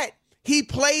 And beyond that, he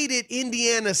played at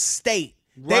Indiana State.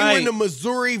 Right. They were in the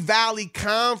Missouri Valley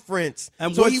Conference.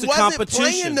 And so what's he the wasn't competition?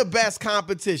 Playing the best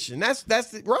competition. That's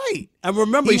right. And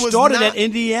remember, he started at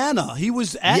Indiana. He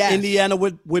was at Indiana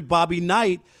with Bobby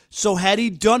Knight. So had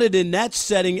he done it in that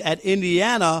setting at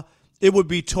Indiana, it would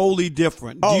be totally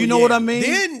different. Do you know what I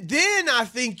mean? Then I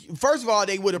think, first of all,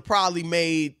 they would have probably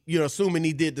made, assuming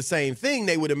he did the same thing,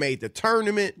 they would have made the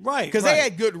tournament. Right. Because they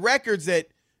had good records at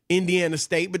Indiana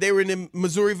State, but they were in the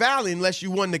Missouri Valley. Unless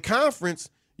you won the conference,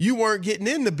 you weren't getting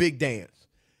in the big dance.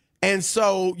 And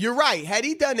so you're right. Had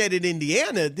he done that at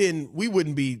Indiana, then we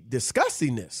wouldn't be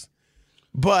discussing this.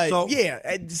 But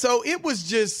so it was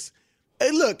just,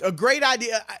 look, a great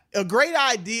idea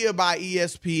by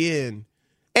ESPN.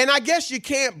 And I guess you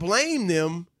can't blame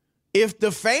them if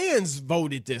the fans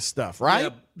voted this stuff,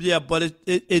 right? Yeah, but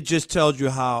it just tells you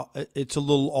how it's a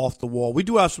little off the wall. We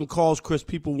do have some calls, Chris.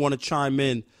 People want to chime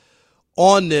in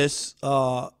on this.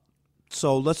 So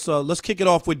let's kick it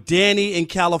off with Danny in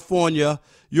California.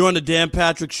 You're on the Dan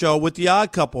Patrick Show with the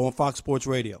Odd Couple on Fox Sports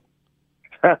Radio.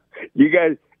 You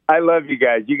guys, I love you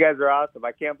guys. You guys are awesome.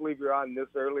 I can't believe you're on this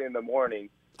early in the morning.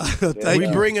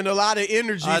 We're bringing a lot of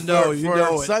energy for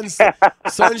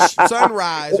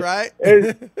sunrise, right?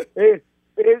 It's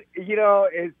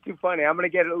too funny. I'm going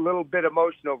to get a little bit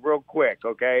emotional real quick,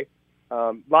 okay?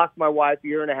 Lost my wife a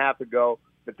year and a half ago,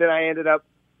 but then I ended up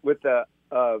with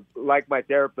like my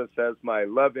therapist says, my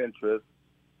love interest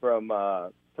from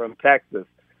Texas.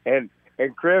 And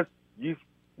Chris, you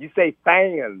say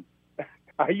fans.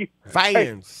 Are you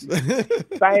fans?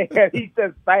 Fans. He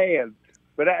says fans.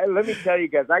 But let me tell you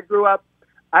guys, I grew up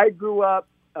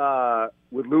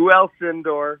with Lou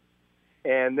Alcindor,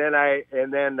 and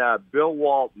then Bill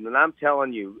Walton, and I'm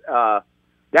telling you,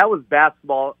 that was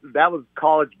basketball. That was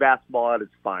college basketball at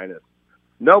its finest.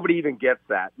 Nobody even gets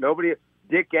that.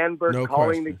 Dick Enberg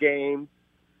calling the game.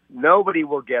 Nobody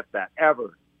will get that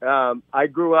ever. I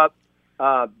grew up.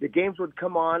 The games would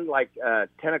come on like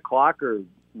 10 o'clock or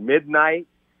midnight,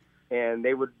 and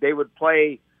they would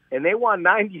play, and they won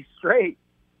 90 straight.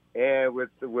 And with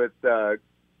the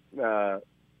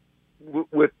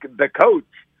coach,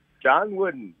 John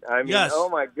Wooden. I mean, yes. Oh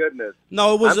my goodness.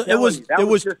 No, it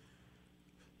was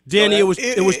Danny. It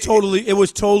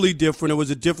was totally different. It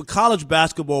was a different. College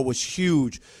basketball was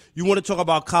huge. You want to talk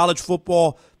about college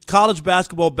football? College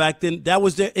basketball back then, that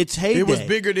was its heyday. It was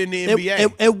bigger than the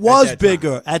NBA. It was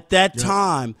bigger at that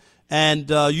time, and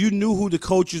you knew who the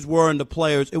coaches were and the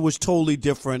players. It was totally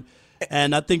different.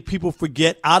 And I think people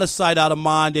forget, out of sight, out of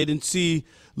mind. They didn't see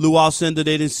Lou Alcindor.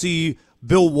 They didn't see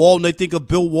Bill Walton. They think of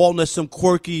Bill Walton as some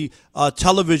quirky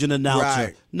television announcer.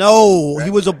 Right. No,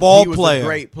 he was a ball player. He was a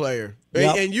great player.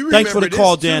 Yep. And you thanks for the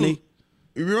call, too. Danny.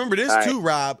 You remember this too,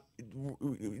 Rob.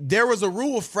 There was a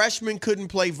rule: freshmen couldn't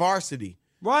play varsity.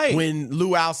 Right. When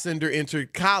Lou Alcindor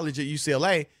entered college at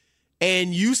UCLA.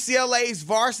 And UCLA's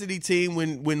varsity team,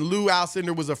 when Lou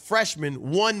Alcindor was a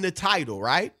freshman, won the title,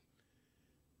 right?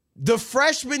 The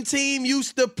freshman team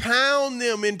used to pound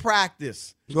them in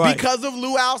practice because of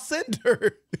Lou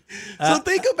Alcindor. So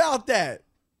think about that.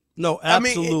 No,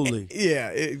 absolutely.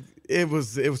 It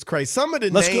was crazy. Some of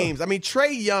the names. Go. I mean,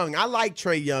 Trae Young. I like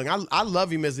Trae Young. I love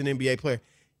him as an NBA player.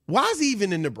 Why is he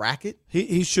even in the bracket?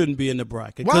 He shouldn't be in the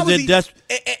bracket.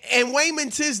 And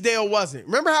Wayman Tisdale wasn't.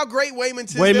 Remember how great Wayman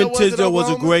Tisdale was? Wayman Tisdale was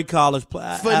a great college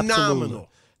player. Phenomenal. Absolutely.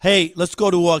 Hey, let's go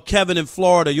to Kevin in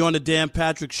Florida. You're on the Dan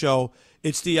Patrick Show.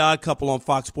 It's the Odd Couple on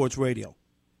Fox Sports Radio.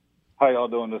 How y'all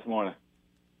doing this morning?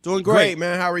 Doing great. Great,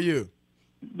 man. How are you?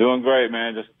 Doing great,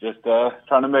 man. Just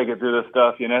trying to make it through this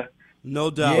stuff, you know? No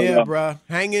doubt. Yeah, bro.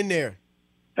 Hang in there.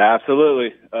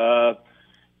 Absolutely.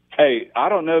 Hey, I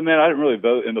don't know, man. I didn't really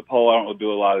vote in the poll. I don't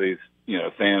do a lot of these,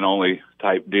 fan-only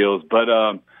type deals. But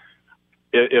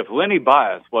if Lenny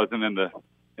Bias wasn't in the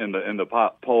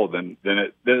poll, then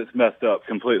it's messed up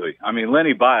completely. I mean,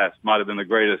 Lenny Bias might have been the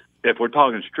greatest if we're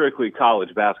talking strictly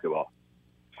college basketball.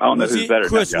 I don't know who's better.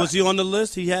 Chris, was he on the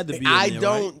list? He had to be.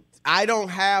 I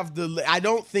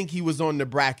don't think he was on the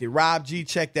bracket. Rob G,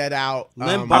 check that out.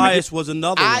 Len Bias was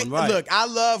another one, right? Look, I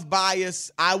love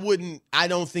Bias. I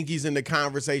don't think he's in the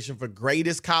conversation for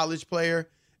greatest college player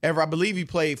ever. I believe he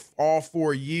played all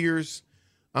 4 years,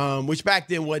 which back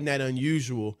then wasn't that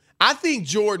unusual. I think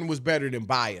Jordan was better than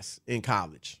Bias in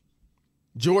college.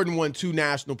 Jordan won 2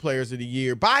 National Players of the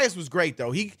Year. Bias was great,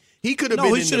 though. He He could have No,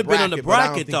 been. he in should the have been on the but I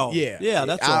don't bracket, think- though. Yeah,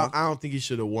 that's all. I don't think he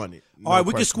should have won it. All right,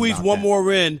 we can squeeze one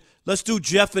more in. Let's do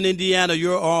Jeff in Indiana.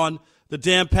 You're on the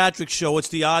Dan Patrick Show. It's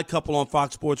the Odd Couple on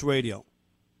Fox Sports Radio.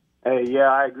 Hey,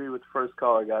 yeah, I agree with the first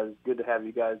caller, guys. It's good to have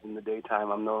you guys in the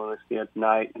daytime. I'm normally listening at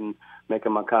night and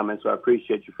making my comments, so I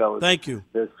appreciate you, fellas. Thank you.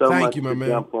 There's so Thank much you, my to man.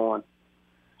 jump on.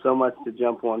 So much to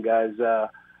jump on, guys.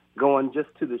 Going just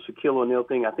to the Shaquille O'Neal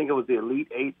thing, I think it was the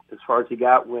Elite Eight as far as he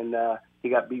got when he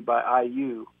got beat by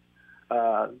IU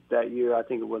that year. I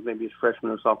think it was maybe his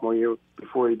freshman or sophomore year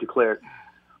before he declared.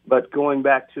 But going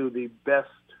back to the best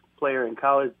player in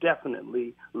college,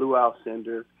 definitely Lou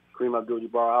Alcindor, Kareem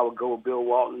Abdul-Jabbar. I would go with Bill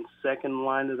Walton, second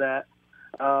line to that.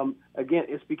 Again,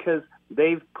 it's because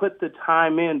they've put the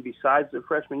time in besides the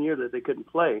freshman year that they couldn't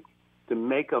play to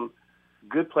make them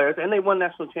good players, and they won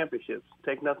national championships.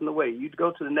 Take nothing away. You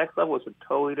go to the next level, it's a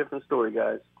totally different story,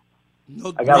 guys.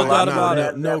 No I got a lot doubt about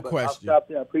it. No but question. I'll stop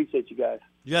there. I appreciate you guys.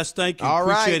 Yes, thank you. All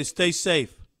Appreciate right. it. Stay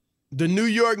safe. The New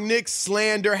York Knicks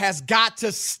slander has got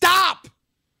to stop.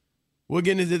 We'll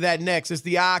get into that next. It's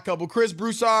the Odd Couple. Chris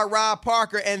Broussard, Rob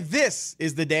Parker, and this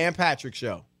is the Dan Patrick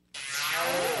Show.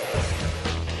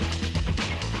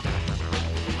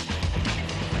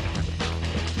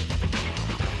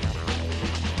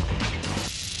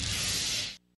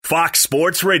 Fox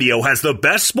Sports Radio has the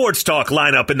best sports talk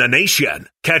lineup in the nation.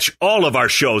 Catch all of our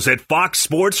shows at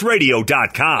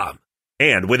foxsportsradio.com.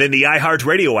 And within the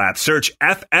iHeartRadio app, search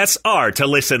FSR to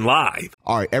listen live.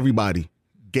 All right, everybody,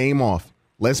 game off.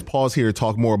 Let's pause here to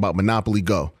talk more about Monopoly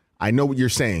Go. I know what you're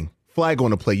saying. Flag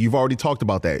on the play. You've already talked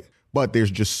about that. But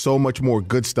there's just so much more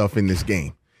good stuff in this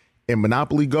game. In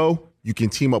Monopoly Go, you can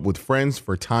team up with friends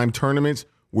for time tournaments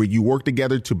where you work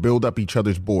together to build up each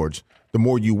other's boards. The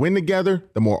more you win together,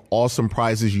 the more awesome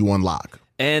prizes you unlock.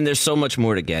 And there's so much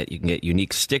more to get. You can get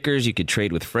unique stickers. You could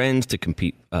trade with friends to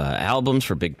compete albums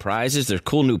for big prizes. There's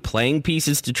cool new playing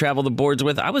pieces to travel the boards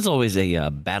with. I was always a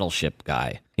Battleship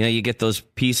guy. You know, you get those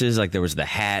pieces, like there was the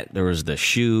hat, there was the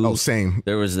shoe. Oh, same.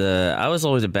 I was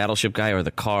always a Battleship guy, or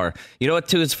the car. You know what,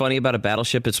 too, is funny about a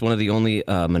Battleship? It's one of the only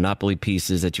Monopoly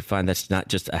pieces that you find that's not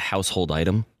just a household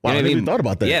item. Wow, You know I what never even thought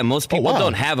about that. Yeah, most people wow.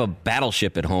 don't have a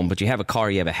Battleship at home, but you have a car,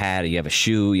 you have a hat, you have a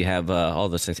shoe, you have all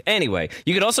those things. Anyway,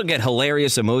 you could also get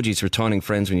hilarious emojis for taunting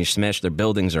friends when you smash their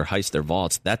buildings or heist their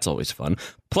vaults. That's always fun.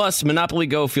 Plus, Monopoly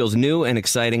Go feels new and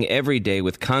exciting every day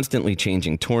with constantly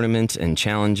changing tournaments and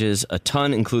challenges. A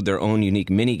ton include their own unique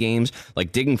mini games,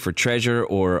 like digging for treasure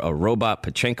or a robot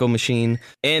Pachinko machine.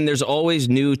 And there's always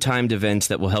new timed events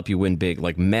that will help you win big,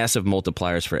 like massive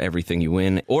multipliers for everything you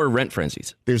win, or rent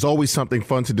frenzies. There's always something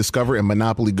fun to discover in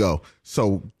Monopoly Go.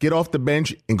 So get off the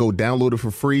bench and go download it for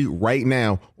free right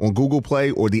now on Google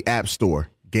Play or the App Store.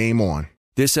 Game on.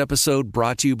 This episode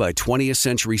brought to you by 20th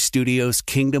Century Studios'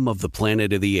 Kingdom of the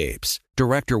Planet of the Apes.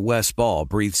 Director Wes Ball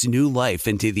breathes new life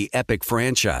into the epic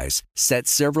franchise, set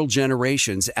several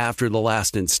generations after the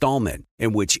last installment,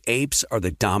 in which apes are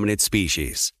the dominant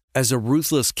species. As a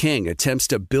ruthless king attempts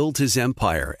to build his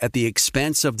empire at the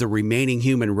expense of the remaining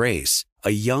human race, a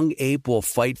young ape will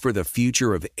fight for the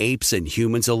future of apes and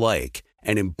humans alike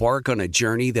and embark on a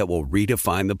journey that will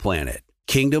redefine the planet.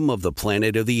 Kingdom of the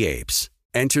Planet of the Apes.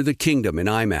 Enter the kingdom in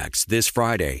IMAX this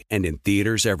Friday and in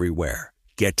theaters everywhere.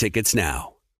 Get tickets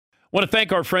now. Want to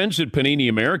thank our friends at Panini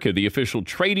America, the official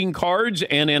trading cards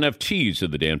and NFTs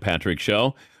of the Dan Patrick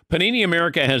Show. Panini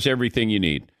America has everything you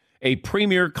need. A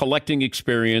premier collecting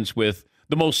experience with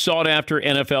the most sought-after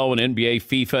NFL and NBA,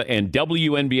 FIFA, and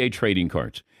WNBA trading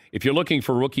cards. If you're looking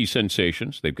for rookie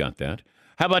sensations, they've got that.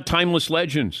 How about timeless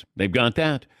legends? They've got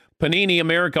that. Panini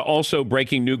America also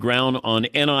breaking new ground on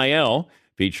NIL,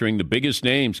 featuring the biggest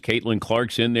names. Caitlin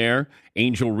Clark's in there,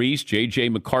 Angel Reese, J.J.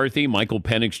 McCarthy, Michael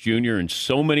Penix Jr., and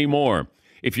so many more.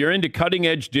 If you're into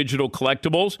cutting-edge digital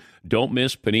collectibles, don't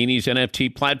miss Panini's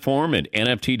NFT platform at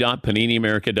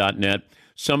nft.paniniamerica.net.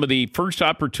 Some of the first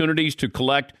opportunities to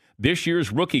collect this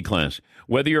year's rookie class.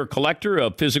 Whether you're a collector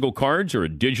of physical cards or a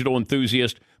digital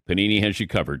enthusiast, Panini has you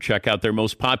covered. Check out their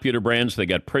most popular brands. They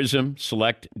got Prism,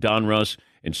 Select, Donruss,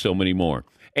 and so many more.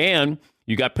 And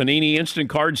you got Panini Instant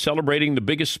Cards celebrating the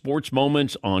biggest sports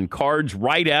moments on cards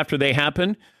right after they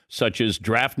happen, such as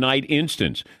Draft Night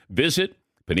Instants. Visit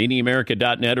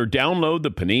PaniniAmerica.net or download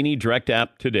the Panini Direct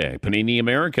app today. Panini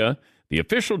America, the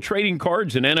official trading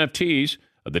cards and NFTs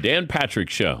of the Dan Patrick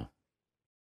Show.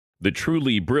 The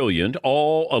truly brilliant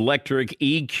all-electric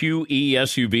EQE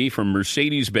SUV from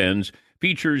Mercedes-Benz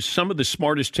features some of the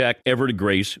smartest tech ever to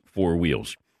grace four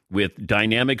wheels. With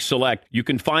Dynamic Select, you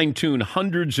can fine-tune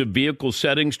hundreds of vehicle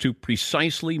settings to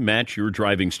precisely match your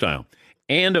driving style.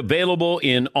 and available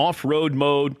in off-road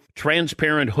mode.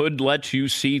 Transparent hood lets you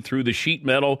see through the sheet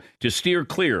metal to steer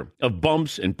clear of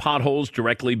bumps and potholes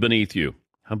directly beneath you.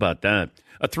 How about that?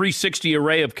 A 360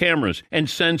 array of cameras and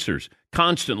sensors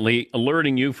constantly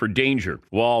alerting you for danger,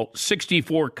 while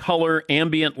 64-color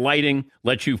ambient lighting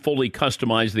lets you fully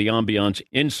customize the ambiance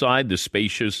inside the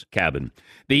spacious cabin.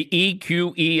 The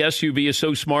EQE SUV is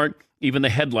so smart, even the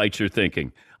headlights are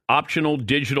thinking. Optional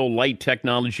digital light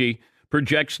technology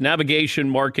projects navigation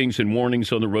markings and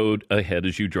warnings on the road ahead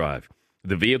as you drive.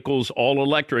 The vehicle's all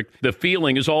electric. The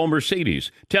feeling is all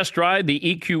Mercedes. Test drive the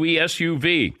EQE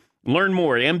SUV. Learn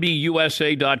more at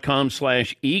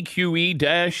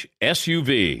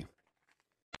MBUSA.com/EQE-SUV.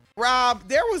 Rob,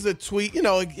 there was a tweet.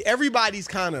 Everybody's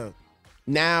kind of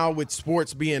now with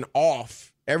sports being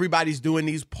off. Everybody's doing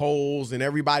these polls and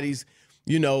everybody's,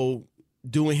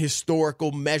 doing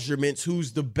historical measurements.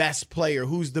 Who's the best player?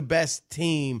 Who's the best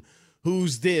team?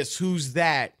 Who's this? Who's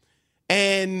that?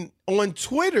 And on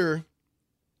Twitter,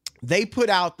 they put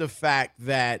out the fact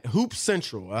that Hoop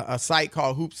Central, a site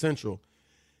called Hoop Central,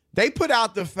 they put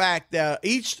out the fact that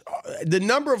the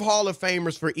number of Hall of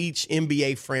Famers for each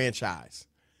NBA franchise.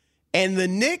 And the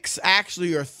Knicks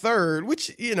actually are third,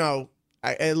 which, a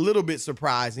little bit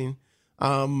surprising.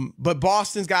 But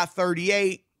Boston's got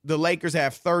 38. The Lakers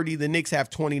have 30. The Knicks have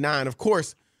 29. Of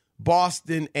course,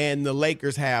 Boston and the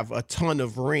Lakers have a ton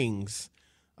of rings,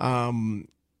 and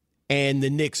the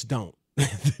Knicks don't.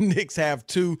 The Knicks have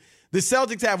 2. The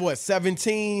Celtics have,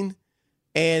 17?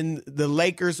 And the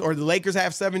Lakers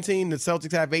have 17. The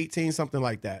Celtics have 18, something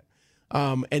like that.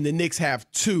 And the Knicks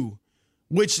have 2,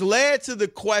 which led to the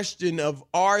question of,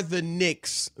 are the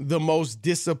Knicks the most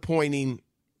disappointing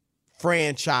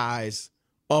franchise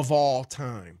of all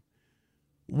time?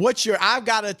 I've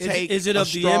got to take. Is it of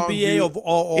the NBA of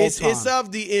all time? It's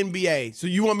of the NBA. So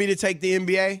you want me to take the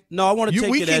NBA? No, I want to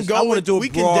take it as, I want to do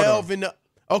it broader. Can delve into.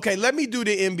 Okay, let me do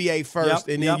the NBA first,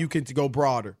 and then you can go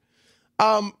broader.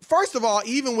 First of all,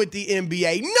 even with the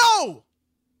NBA, no.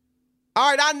 All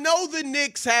right, I know the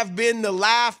Knicks have been the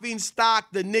laughing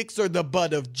stock. The Knicks are the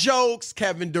butt of jokes.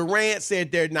 Kevin Durant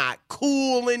said they're not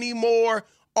cool anymore.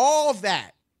 All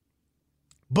that.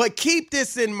 But keep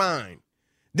this in mind.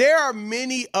 There are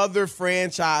many other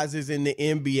franchises in the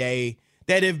NBA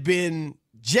that have been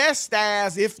just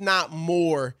as, if not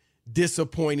more,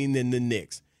 disappointing than the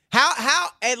Knicks. How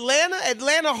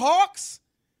Atlanta Hawks?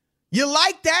 You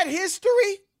like that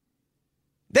history?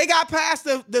 They got past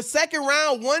the second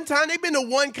round one time. They've been to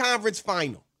one conference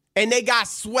final, and they got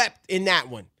swept in that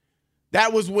one.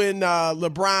 That was when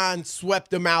LeBron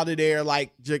swept them out of there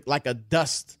like a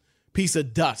piece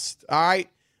of dust, all right?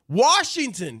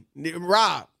 Washington,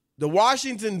 Rob, the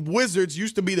Washington Wizards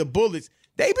used to be the Bullets.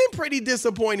 They've been pretty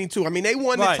disappointing, too. I mean, they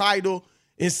won the title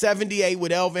in 78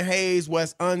 with Elvin Hayes,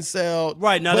 Wes Unseld.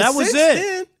 Right, now that was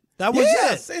it. That was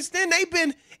it. Since then,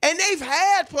 they've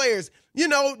had players.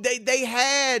 They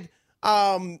had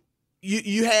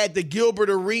you had the Gilbert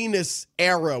Arenas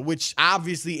era, which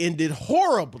obviously ended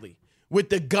horribly with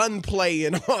the gunplay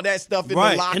and all that stuff in the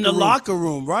locker room. In the locker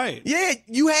room, right. Yeah,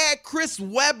 you had Chris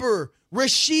Webber,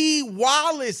 Rasheed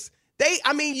Wallace.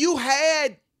 You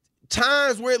had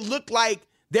times where it looked like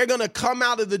they're going to come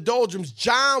out of the doldrums,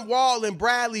 John Wall and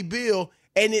Bradley Beal,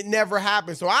 and it never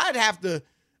happened. So I'd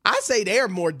say they're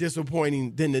more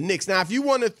disappointing than the Knicks. Now, if you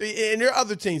want to, and there are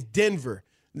other teams, Denver,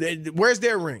 where's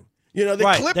their ring?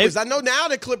 The Clippers. I know now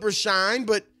the Clippers shine,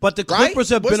 but the Clippers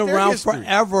have been around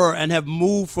forever and have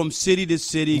moved from city to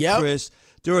city, Chris.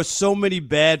 There are so many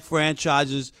bad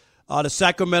franchises. The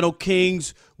Sacramento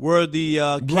Kings were the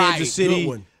Kansas City. Good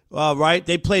one. Right?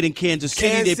 They played in Kansas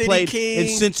City. They played in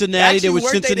Cincinnati. There was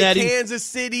Cincinnati. Kansas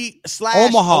City /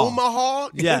 Omaha.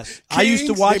 Yes. I used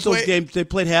to watch those games. They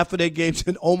played half of their games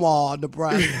in Omaha,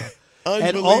 Nebraska.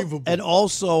 Unbelievable. And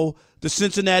also the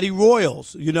Cincinnati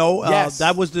Royals. Yes.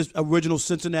 That was the original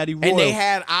Cincinnati Royals. And they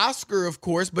had Oscar, of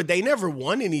course, but they never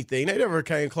won anything. They never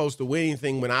came close to winning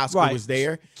anything when Oscar was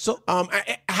there. So,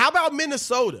 how about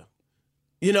Minnesota?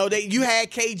 You had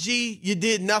KG, you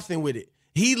did nothing with it.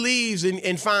 He leaves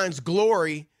and finds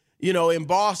glory, in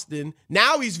Boston.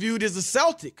 Now he's viewed as a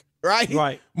Celtic, right?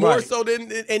 Right. More so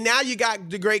than, and now you got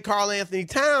the great Karl Anthony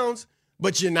Towns,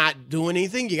 but you're not doing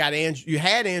anything. You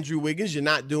had Andrew Wiggins, you're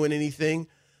not doing anything.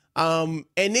 And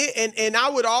I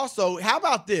would also, how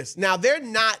about this? Now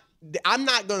I'm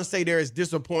not going to say they're as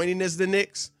disappointing as the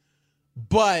Knicks,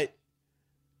 but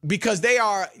because they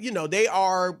are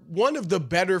one of the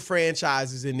better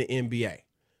franchises in the NBA.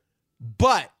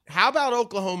 But how about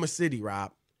Oklahoma City,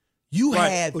 Rob? You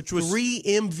had 3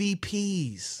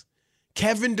 MVPs.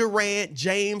 Kevin Durant,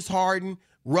 James Harden,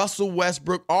 Russell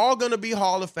Westbrook, all going to be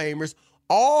Hall of Famers,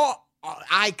 all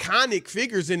iconic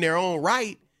figures in their own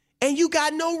right, and you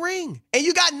got no ring. And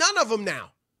you got none of them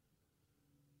now.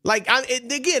 Like,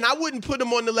 again, I wouldn't put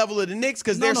them on the level of the Knicks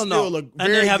because they're still a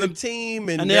very good team.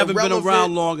 And they haven't been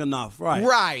around long enough. Right.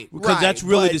 Right. Because that's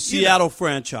really the Seattle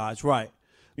franchise. Right.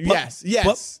 Yes.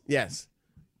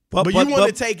 But you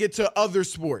want to take it to other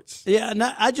sports. Yeah,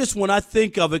 and when I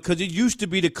think of it, because it used to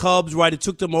be the Cubs, right? It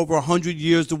took them over 100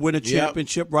 years to win a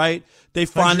championship, right? They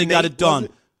finally got it done.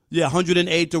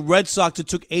 108. The Red Sox, it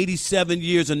took 87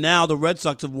 years, and now the Red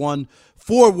Sox have won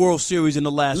 4 World Series in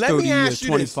the last 30 years, 25.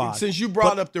 Let me ask you this, since you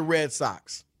brought up the Red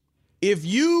Sox.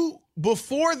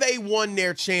 Before they won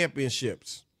their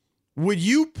championships, would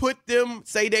you put them,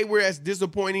 say they were as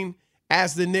disappointing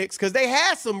as the Knicks? Because they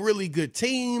had some really good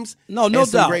teams. No doubt.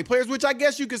 Some great players, which I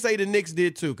guess you could say the Knicks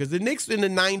did too, because the Knicks in the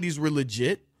 90s were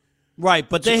legit. Right,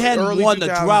 but they hadn't won the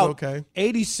drought. Okay.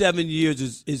 87 years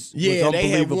is yeah, was they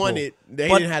had won it. They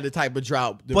didn't have the type of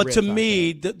drought. But to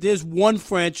me, there's one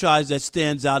franchise that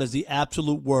stands out as the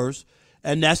absolute worst,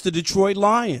 and that's the Detroit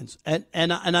Lions. And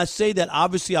I say that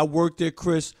obviously I worked there,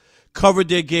 Chris, covered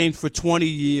their games for 20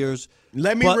 years.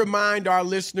 Let me remind our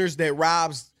listeners that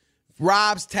Rob's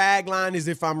tagline is,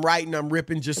 if I'm writing, I'm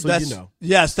ripping, just so you know.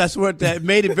 Yes, that's what that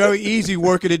made it very easy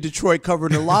working in Detroit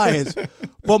covering the Lions.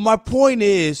 But my point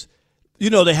is,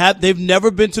 they've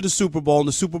never been to the Super Bowl in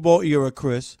the Super Bowl era,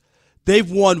 Chris. They've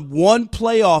won one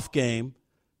playoff game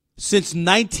since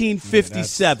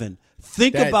 1957.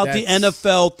 Think about the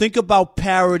NFL. Think about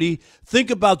parity. Think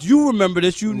about, you remember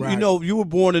this. You were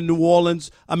born in New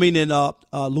Orleans. I mean, in Louisiana.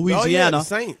 Oh, yeah, the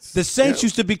Saints. The Saints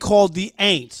used to be called the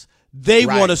Aints. They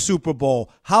won a Super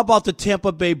Bowl. How about the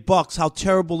Tampa Bay Bucks? How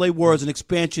terrible they were as an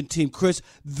expansion team, Chris.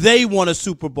 They won a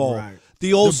Super Bowl. Right.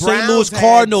 The old St. Louis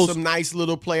Cardinals. Had some nice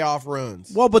little playoff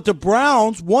runs. Well, but the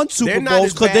Browns won Super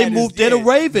Bowls because they moved. They're the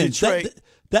Ravens.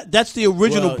 That's the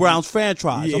original Browns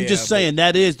franchise. Yeah, I'm just saying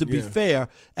that is, to be fair.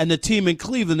 And the team in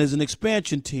Cleveland is an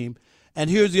expansion team. And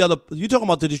here's the other. You're talking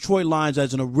about the Detroit Lions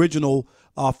as an original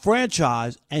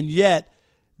franchise, and yet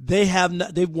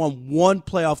they've won one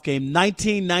playoff game.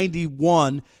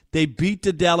 1991, they beat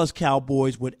the Dallas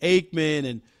Cowboys with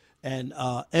Aikman and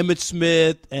Emmitt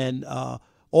Smith and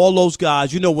all those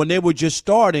guys, when they were just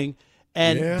starting,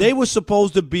 and they were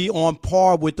supposed to be on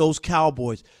par with those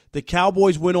Cowboys. The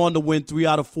Cowboys went on to win 3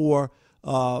 out of 4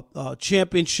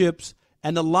 championships,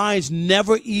 and the Lions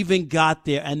never even got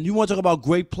there. And you want to talk about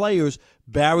great players,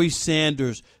 Barry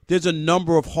Sanders. There's a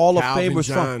number of Hall of Famers.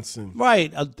 Johnson.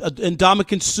 Right, and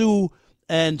Ndamukong Suh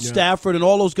and Stafford and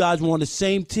all those guys were on the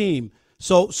same team.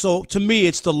 So to me,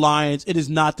 it's the Lions. It is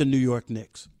not the New York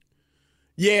Knicks.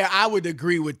 Yeah, I would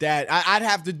agree with that. I'd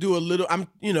have to do a little.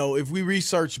 If we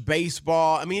research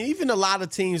baseball, I mean, even a lot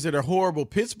of teams that are horrible.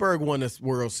 Pittsburgh won a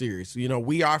World Series.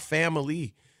 We Are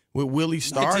Family with Willie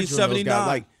Stargell.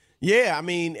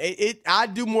 1979.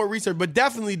 I'd do more research, but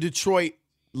definitely Detroit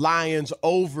Lions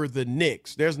over the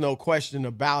Knicks. There's no question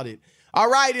about it. All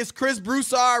right, it's Chris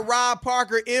Broussard, Rob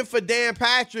Parker, in for Dan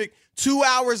Patrick. 2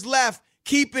 hours left.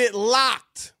 Keep it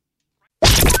locked.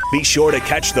 Be sure to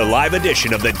catch the live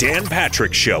edition of the Dan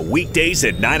Patrick Show weekdays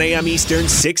at 9 a.m. Eastern,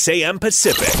 6 a.m.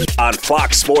 Pacific on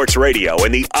Fox Sports Radio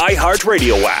and the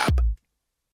iHeartRadio app.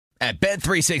 At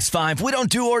Bet365, we don't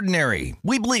do ordinary.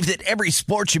 We believe that every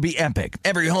sport should be epic.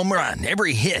 Every home run,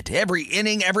 every hit, every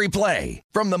inning, every play.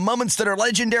 From the moments that are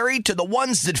legendary to the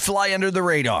ones that fly under the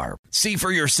radar. See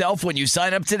for yourself when you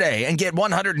sign up today and get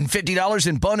 $150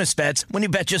 in bonus bets when you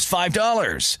bet just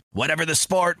 $5. Whatever the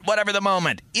sport, whatever the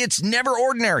moment, it's never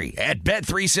ordinary at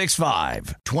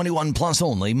Bet365. 21 plus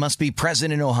only. Must be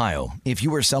present in Ohio. If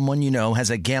you or someone you know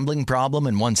has a gambling problem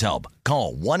and wants help,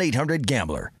 call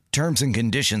 1-800-GAMBLER. Terms and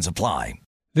conditions apply.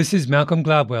 This is Malcolm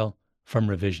Gladwell from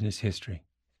Revisionist History.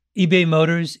 eBay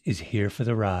Motors is here for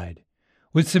the ride.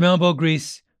 With some elbow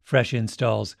grease, fresh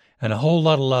installs, and a whole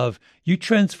lot of love, you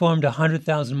transformed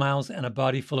 100,000 miles and a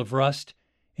body full of rust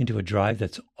into a drive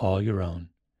that's all your own.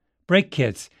 Brake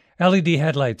kits, LED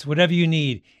headlights, whatever you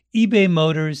need, eBay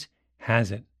Motors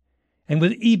has it. And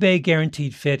with eBay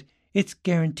Guaranteed Fit, it's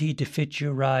guaranteed to fit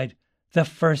your ride the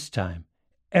first time,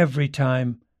 every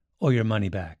time, or your money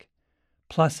back.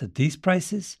 Plus, at these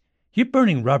prices, you're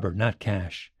burning rubber, not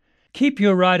cash. Keep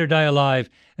your ride or die alive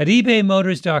at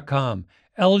ebaymotors.com.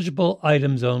 Eligible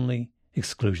items only.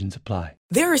 Exclusions apply.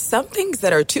 There are some things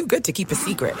that are too good to keep a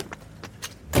secret.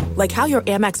 Like how your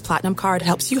Amex Platinum card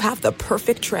helps you have the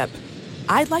perfect trip.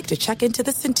 I'd like to check into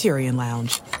the Centurion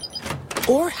Lounge.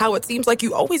 Or how it seems like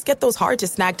you always get those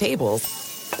hard-to-snag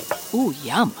tables. Ooh,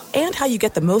 yum. And how you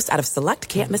get the most out of select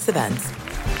can't-miss events.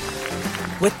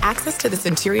 With access to the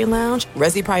Centurion Lounge,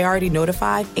 Resi Priority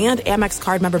Notified, and Amex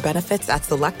card member benefits at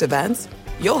select events,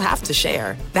 you'll have to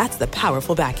share. That's the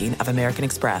powerful backing of American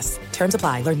Express. Terms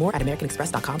apply. Learn more at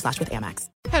americanexpress.com/withAmex.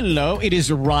 Hello, it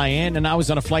is Ryan, and I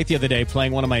was on a flight the other day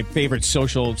playing one of my favorite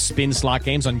social spin slot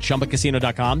games on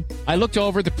ChumbaCasino.com. I looked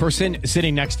over at the person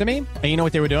sitting next to me, and you know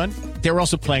what they were doing? They were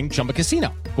also playing Chumba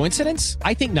Casino. Coincidence?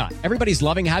 I think not. Everybody's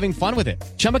loving having fun with it.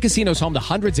 Chumba Casino is home to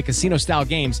hundreds of casino-style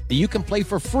games that you can play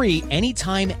for free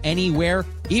anytime, anywhere,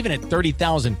 even at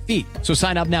 30,000 feet. So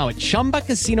sign up now at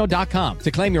ChumbaCasino.com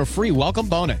to claim your free welcome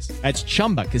bonus. That's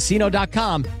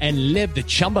ChumbaCasino.com and live the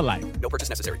Chumba life. No purchase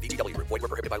necessary. VGW. Void where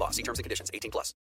prohibited by law. See terms and conditions. 18+.